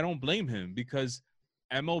 and I don't blame him because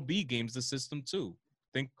MLB games the system too.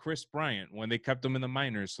 Think Chris Bryant when they kept him in the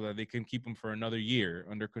minors so that they can keep him for another year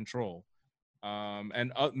under control.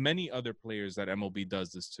 And many other players that MLB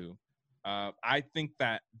does this to. I think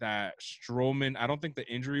that Stroman, I don't think the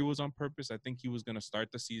injury was on purpose. I think he was going to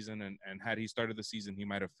start the season, and had he started the season, he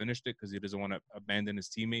might have finished it because he doesn't want to abandon his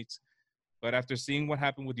teammates. But after seeing what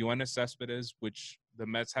happened with Yoenis Cespedes, which the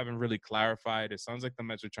Mets haven't really clarified, it sounds like the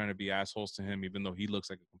Mets are trying to be assholes to him, even though he looks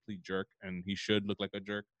like a complete jerk, and he should look like a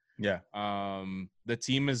jerk. Yeah. The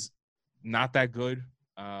team is not that good.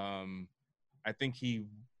 I think he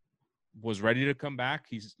was ready to come back.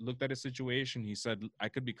 He's looked at his situation. He said, I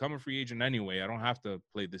could become a free agent anyway. I don't have to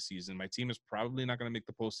play this season. My team is probably not going to make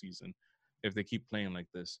the postseason if they keep playing like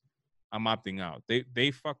this. I'm opting out.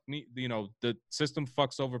 They fuck me. You know, the system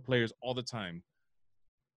fucks over players all the time.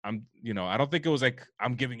 I don't think it was like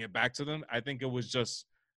I'm giving it back to them. I think it was just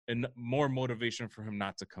more motivation for him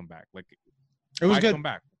not to come back. Like, It was good. Come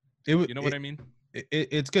back. You know what I mean?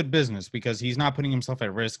 It's good business because he's not putting himself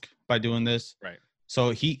at risk by doing this. Right.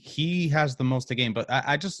 So he has the most to gain. But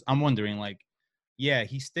I'm wondering, like, yeah,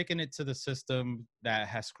 he's sticking it to the system that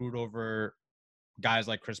has screwed over guys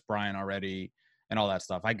like Chris Bryant already and all that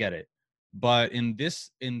stuff. I get it. But in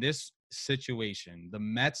this situation, the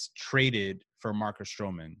Mets traded for Marcus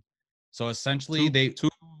Stroman. So essentially two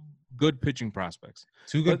good pitching prospects.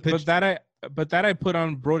 Two good pitching. But that I put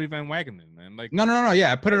on Brody Van Wagenen, man. Like no.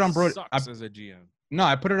 Yeah, I put it on Brody. Sucks as a GM. No,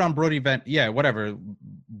 I put it on Brody Van. Yeah, whatever.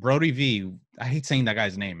 Brody V. I hate saying that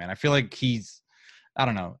guy's name, man. I feel like I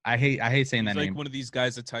don't know. I hate saying that name. He's like one of these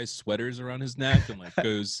guys that ties sweaters around his neck and like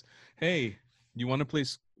goes, "Hey, you want to play?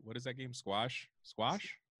 What is that game? Squash?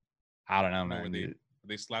 I don't know, man. Where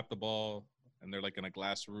they slap the ball and they're like in a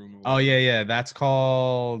glass room. Oh yeah. That's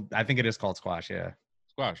called. I think it is called squash. Yeah.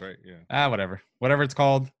 Squash, right? Yeah. Whatever it's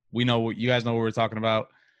called. We know. You guys know what we're talking about.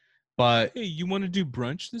 But hey, you want to do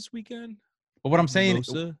brunch this weekend? But what I'm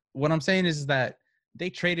saying is that they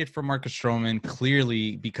traded for Marcus Stroman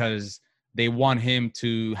clearly because they want him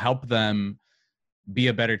to help them be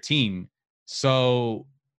a better team. So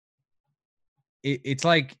it's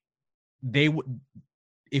like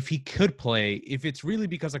if he could play, if it's really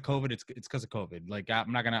because of COVID, it's because of COVID. Like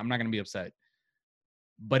I'm not gonna be upset.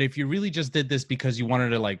 But if you really just did this because you wanted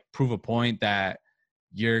to like prove a point that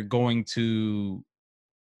you're going to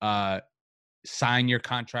sign your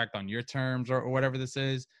contract on your terms or whatever this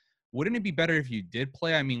is, wouldn't it be better if you did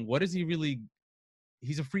play? I mean, what is he really?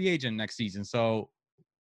 He's a free agent next season, so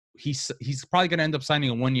he's probably going to end up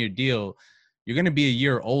signing a 1-year deal. You're going to be a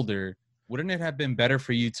year older. Wouldn't it have been better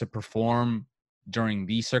for you to perform during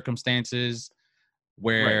these circumstances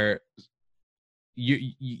where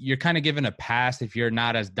you're kind of given a pass if you're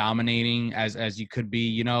not as dominating as you could be?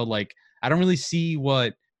 You know, like I don't really see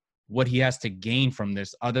what he has to gain from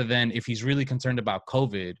this other than if he's really concerned about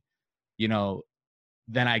COVID, you know,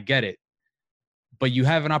 then I get it. But you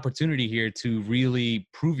have an opportunity here to really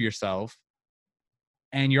prove yourself.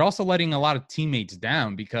 And you're also letting a lot of teammates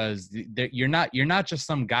down because you're not just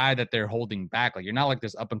some guy that they're holding back. Like you're not like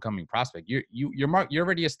this up and coming prospect. You're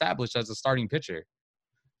already established as a starting pitcher.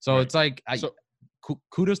 So It's like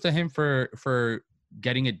kudos to him for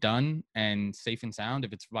getting it done and safe and sound.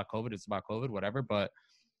 If it's about COVID, it's about COVID, whatever. But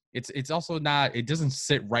it's also not, it doesn't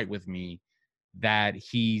sit right with me that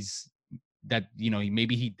he's that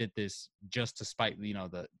maybe he did this just to spite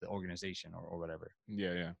the organization or whatever.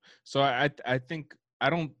 Yeah. So I think I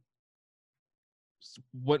don't.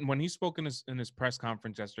 When he spoke in his press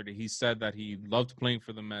conference yesterday, he said that he loved playing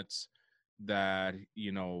for the Mets, that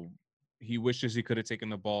he wishes he could have taken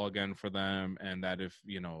the ball again for them, and that if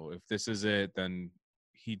this is it, then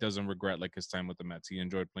he doesn't regret like his time with the Mets. He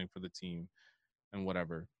enjoyed playing for the team and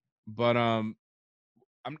whatever. But I'm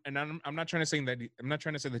not trying to say that I'm not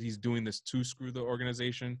trying to say that he's doing this to screw the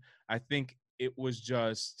organization. I think it was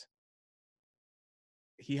just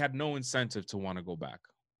he had no incentive to want to go back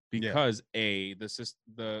because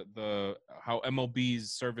the how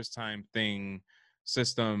MLB's service time thing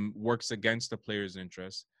system works against the player's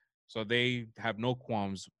interest, so they have no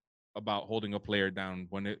qualms about holding a player down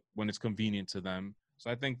when it's convenient to them.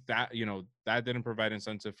 So I think that that didn't provide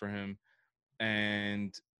incentive for him,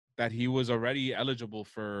 and that he was already eligible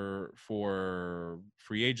for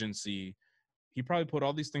free agency. He probably put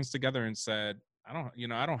all these things together and said, I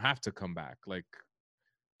don't have to come back. Like,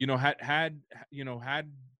 had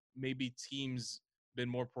maybe teams been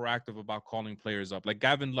more proactive about calling players up, like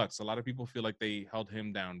Gavin Lux, a lot of people feel like they held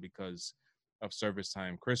him down because of service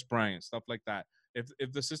time. Chris Bryant, stuff like that.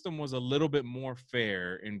 If the system was a little bit more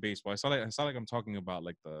fair in baseball, I saw like I'm talking about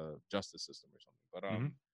like the justice system or something, but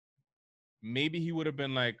maybe he would have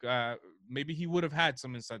been like, maybe he would have had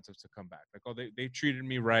some incentive to come back. Like, oh, they treated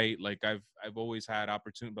me right. Like I've always had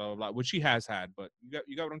opportunity, blah blah blah, which he has had. But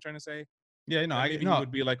you got what I'm trying to say? Yeah, no, Maybe he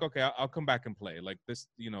would be like, okay, I'll come back and play. Like this,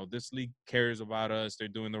 this league cares about us. They're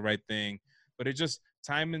doing the right thing. But it just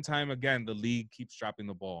time and time again, the league keeps dropping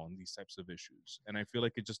the ball on these types of issues, and I feel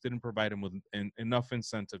like it just didn't provide him with enough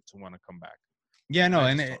incentive to want to come back. Yeah, no,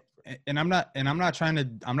 and I'm not trying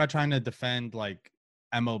to defend like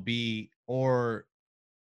MLB or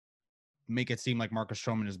make it seem like Marcus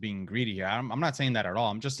Stroman is being greedy here. I'm not saying that at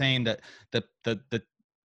all. I'm just saying that the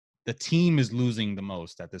team is losing the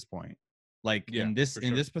most at this point. Like in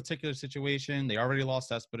this particular situation, they already lost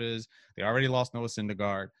Cespedes, they already lost Noah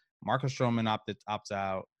Syndergaard. Marcus Stroman opts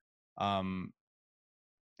out, and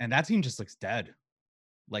that team just looks dead.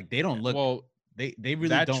 Like they don't look. Well, they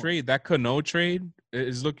really don't. That Cano trade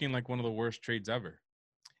is looking like one of the worst trades ever.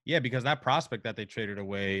 Yeah, because that prospect that they traded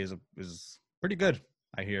away is pretty good,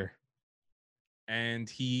 I hear. And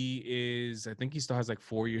I think he still has like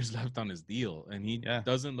 4 years left on his deal, and he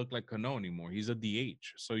doesn't look like Cano anymore. He's a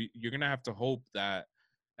DH. So you're going to have to hope that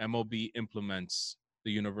MLB implements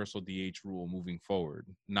the universal DH rule moving forward,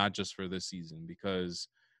 not just for this season, because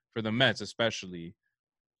for the Mets especially,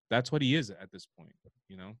 that's what he is at this point,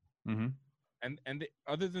 Mm-hmm. And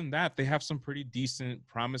other than that, they have some pretty decent,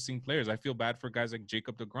 promising players. I feel bad for guys like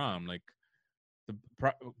Jacob deGrom, like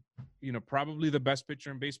probably the best pitcher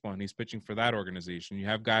in baseball, and he's pitching for that organization. You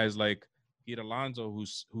have guys like Pete Alonso,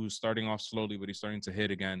 who's starting off slowly, but he's starting to hit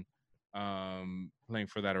again, playing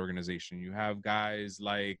for that organization. You have guys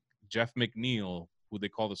like Jeff McNeil, who they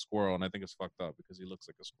call the Squirrel, and I think it's fucked up because he looks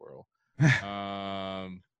like a squirrel.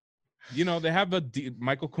 They have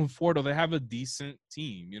Michael Conforto. They have a decent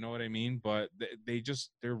team. You know what I mean? But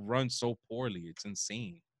they're run so poorly. It's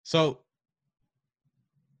insane. So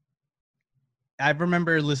I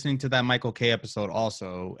remember listening to that Michael Kay episode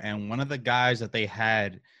also, and one of the guys that they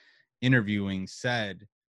had interviewing said,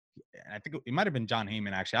 I think it might have been John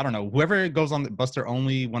Heyman, actually. I don't know. Whoever goes on the Buster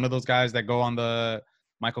Only, one of those guys that go on the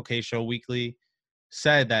Michael Kay show weekly,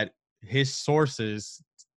 said that his sources,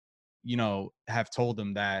 have told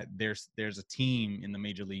him that there's a team in the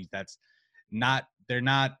major leagues that's they're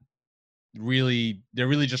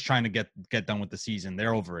really just trying to get done with the season.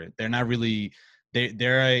 They're over it. They're not really,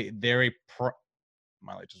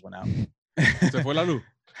 my light just went out. Se fue la luz.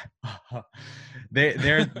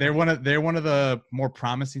 They're one of the more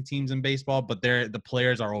promising teams in baseball, but the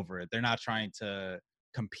players are over it. They're not trying to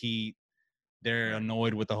compete. They're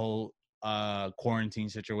annoyed with the whole quarantine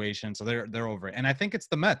situation, so they're over it. And I think it's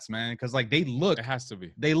the Mets, man, because like it has to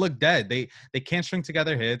be. They look dead. They can't string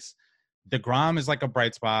together hits. DeGrom is like a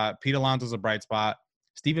bright spot. Pete Alonso's a bright spot.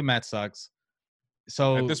 Steven Matz sucks.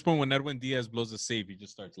 So at this point, when Edwin Diaz blows a save, he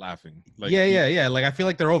just starts laughing. Like yeah. Like I feel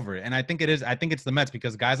like they're over it, and I think it's the Mets,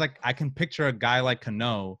 because guys like, I can picture a guy like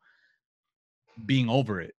Cano being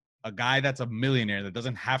over it. A guy that's a millionaire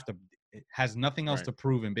that has nothing else to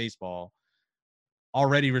prove in baseball,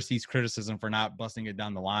 already receives criticism for not busting it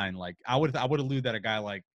down the line. Like I would allude that a guy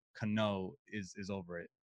like Cano is over it.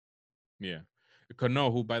 Yeah,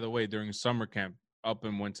 Cano, who by the way during summer camp up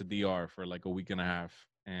and went to DR for like a week and a half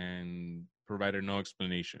and provided no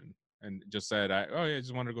explanation and just said, I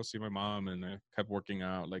just wanted to go see my mom, and I kept working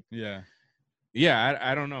out. Like,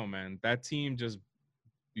 I don't know, man. That team just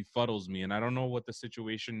befuddles me, and I don't know what the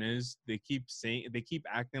situation is. They keep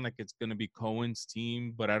acting like it's gonna be Cohen's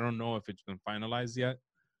team, but I don't know if it's been finalized yet.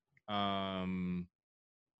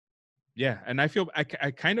 Yeah, and I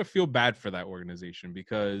kind of feel bad for that organization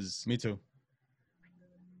because Me too.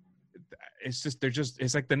 it's just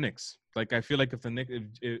it's like the Knicks. Like I feel like if the Knicks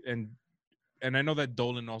and I know that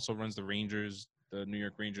Dolan also runs the Rangers, the New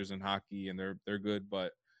York Rangers in hockey, and they're good,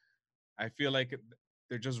 but I feel like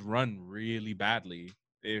they're just run really badly.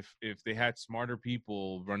 If they had smarter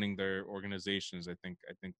people running their organizations, I think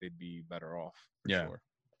they'd be better off for Yeah. sure.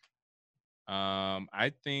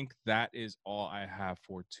 I think that is all I have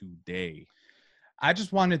for today. I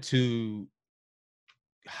just wanted to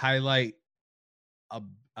highlight an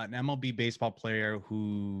MLB baseball player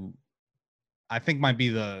who I think might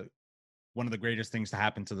be one of the greatest things to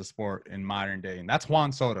happen to the sport in modern day, and that's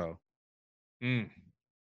Juan Soto.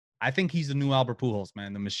 I think he's the new Albert Pujols,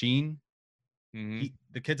 man. The machine. Mm-hmm.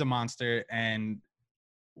 The kid's a monster, and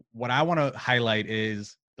what I want to highlight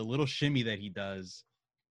is the little shimmy that he does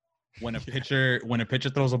when a pitcher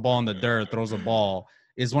throws a ball in the dirt, throws a ball,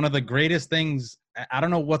 is one of the greatest things. I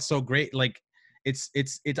don't know what's so great. Like it's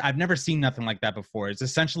I've never seen nothing like that before. It's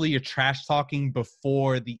essentially you're trash talking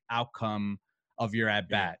before the outcome of your at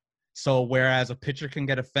bat. Yeah. So whereas a pitcher can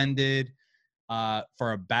get offended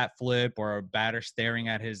for a bat flip or a batter staring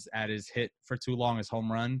at his hit for too long, his home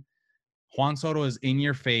run, Juan Soto is in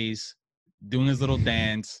your face doing his little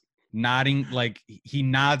dance, nodding, like he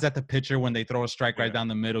nods at the pitcher when they throw a strike right down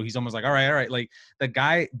the middle. He's almost like, all right. Like the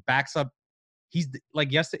guy backs up. He's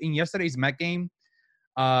like in yesterday's Met game,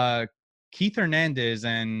 Keith Hernandez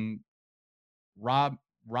and Ron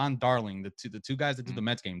Darling, the two guys that do the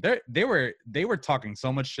Mets game, they were talking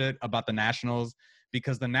so much shit about the Nationals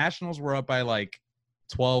because the Nationals were up by like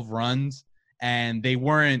 12 runs and they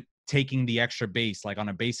weren't taking the extra base like on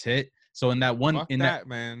a base hit. So in that one, Fuck in that that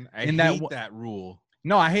man, I hate that rule.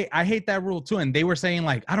 No, I hate that rule too. And they were saying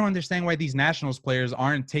like, I don't understand why these Nationals players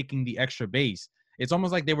aren't taking the extra base. It's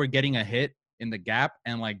almost like they were getting a hit in the gap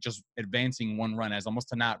and like just advancing one run as almost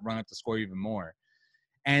to not run up to score even more.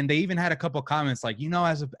 And they even had a couple comments like,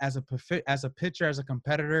 as a pitcher, as a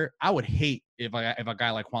competitor, I would hate if a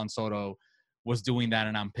guy like Juan Soto was doing that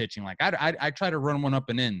and I'm pitching. Like I try to run one up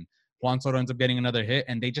and in. Juan Soto ends up getting another hit,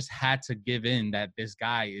 and they just had to give in that this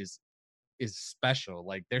guy is special.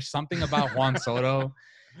 Like there's something about Juan Soto.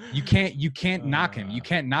 You can't knock him. You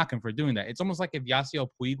can't knock him for doing that. It's almost like if Yasiel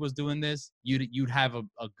Puig was doing this, you'd have a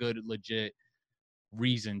good legit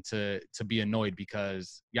reason to be annoyed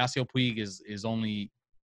because Yasiel Puig is only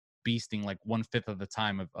beasting like 1/5 of the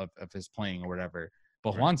time of his playing or whatever.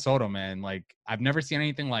 But Juan Soto, man, like I've never seen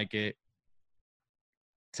anything like it.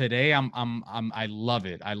 Today I love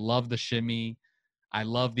it. I love the shimmy. I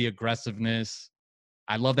love the aggressiveness.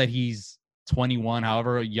 I love that he's 21,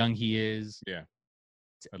 however young he is. Yeah.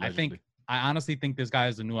 Allegedly. I honestly think this guy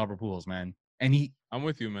is the new Albert Pujols, man. And I'm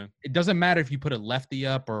with you, man. It doesn't matter if you put a lefty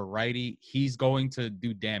up or a righty, he's going to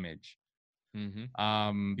do damage.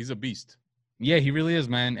 Mm-hmm. He's a beast. Yeah, he really is,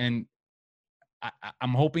 man. And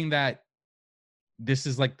I'm hoping that this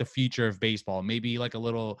is like the future of baseball. Maybe like a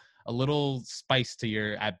little spice to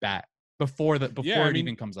your at bat before it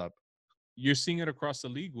even comes up. You're seeing it across the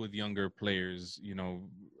league with younger players,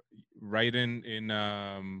 right in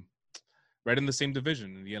the same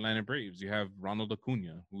division in the Atlanta Braves. You have Ronald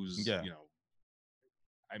Acuna, who's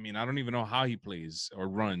I mean, I don't even know how he plays or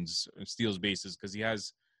runs and steals bases because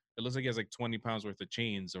it looks like he has like 20 pounds worth of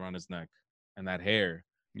chains around his neck and that hair.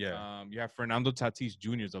 Yeah. You have Fernando Tatis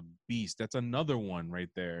Jr. is a beast. That's another one right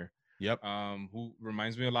there. Yep. Who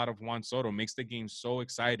reminds me a lot of Juan Soto, makes the game so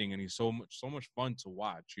exciting and he's so much fun to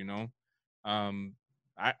watch,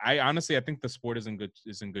 I honestly I think the sport is in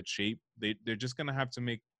good shape. They're just gonna have to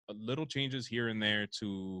make little changes here and there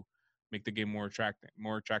to make the game more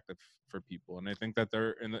attractive for people. And I think that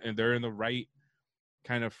they're in the right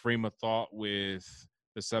kind of frame of thought with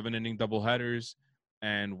the 7-inning doubleheaders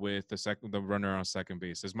and with the runner on second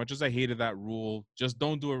base. As much as I hated that rule, just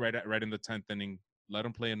don't do it right in the 10th inning. Let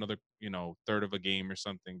them play another, third of a game or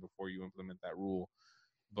something before you implement that rule.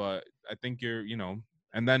 But I think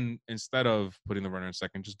and then instead of putting the runner in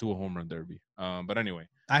second, just do a home run derby. But anyway,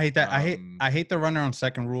 I hate that. I hate the runner on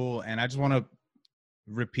second rule, and I just want to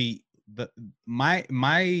repeat my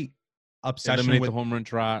obsession eliminate with the home run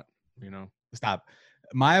trot. Stop.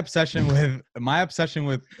 My obsession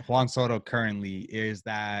with Juan Soto currently is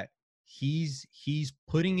that he's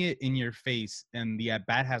putting it in your face, and the at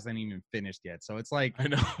bat hasn't even finished yet. So it's like I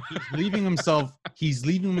know he's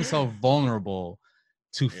leaving himself vulnerable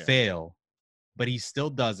to fail, but he still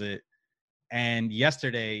does it. And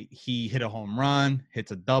yesterday he hit a home run,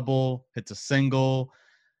 hits a double, hits a single.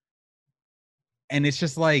 and it's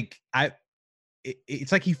just like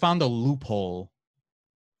it's like he found a loophole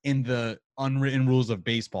in the unwritten rules of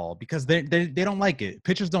baseball because they don't like it.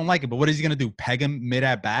 Pitchers don't like it, but what is he gonna do? Peg him mid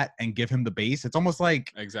at bat and give him the base? It's almost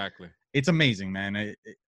like Exactly. it's amazing, man.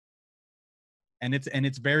 And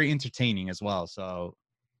it's very entertaining as well. So,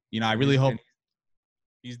 I really hope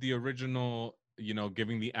he's the original,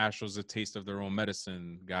 giving the Astros a taste of their own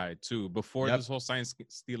medicine guy too. Before Yep. this whole sign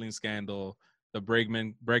stealing scandal, the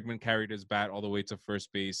Bregman carried his bat all the way to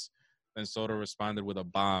first base. Then Soto responded with a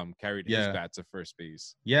bomb, carried his bat to first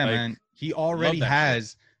base. Yeah, man. He already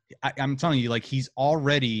has. I'm telling you, like he's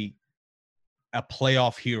already a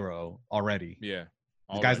playoff hero already. Yeah,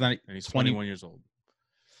 this guy's not. And he's 21 years old.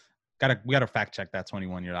 We gotta fact check that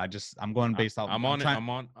 21 year. I'm going based off. I'm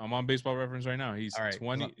on Baseball Reference right now. He's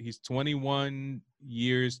 20. He's 21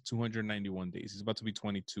 years, 291 days. He's about to be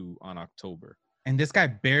 22 on October. And this guy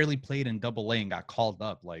barely played in Double A and got called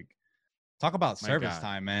up. Like, talk about service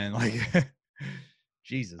time, man. Like,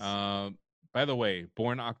 Jesus. By the way,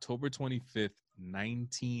 born October 25th,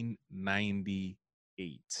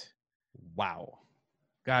 1998. Wow.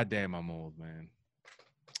 Goddamn, I'm old, man.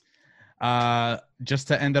 Just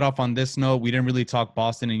to end it off on this note, we didn't really talk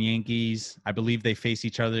Boston and Yankees. I believe they face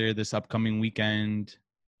each other this upcoming weekend,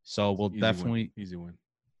 so we'll definitely easy win.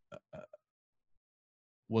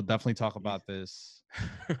 We'll definitely talk about this.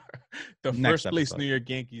 The first place New York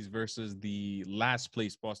Yankees versus the last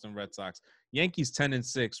place Boston Red Sox. Yankees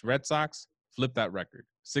 10-6. Red Sox flip that record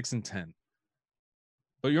 6-10.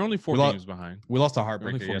 But you're only 4 games behind. We lost a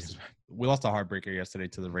heartbreaker yesterday. We lost a heartbreaker yesterday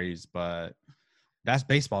to the Rays, but that's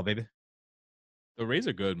baseball, baby. The Rays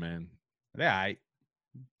are good, man. Yeah, I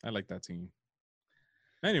like that team.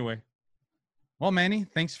 Anyway. Well, Manny,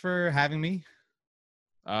 thanks for having me.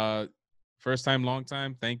 First time, long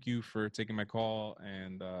time. Thank you for taking my call,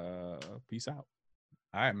 and peace out.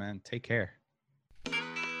 All right, man. Take care.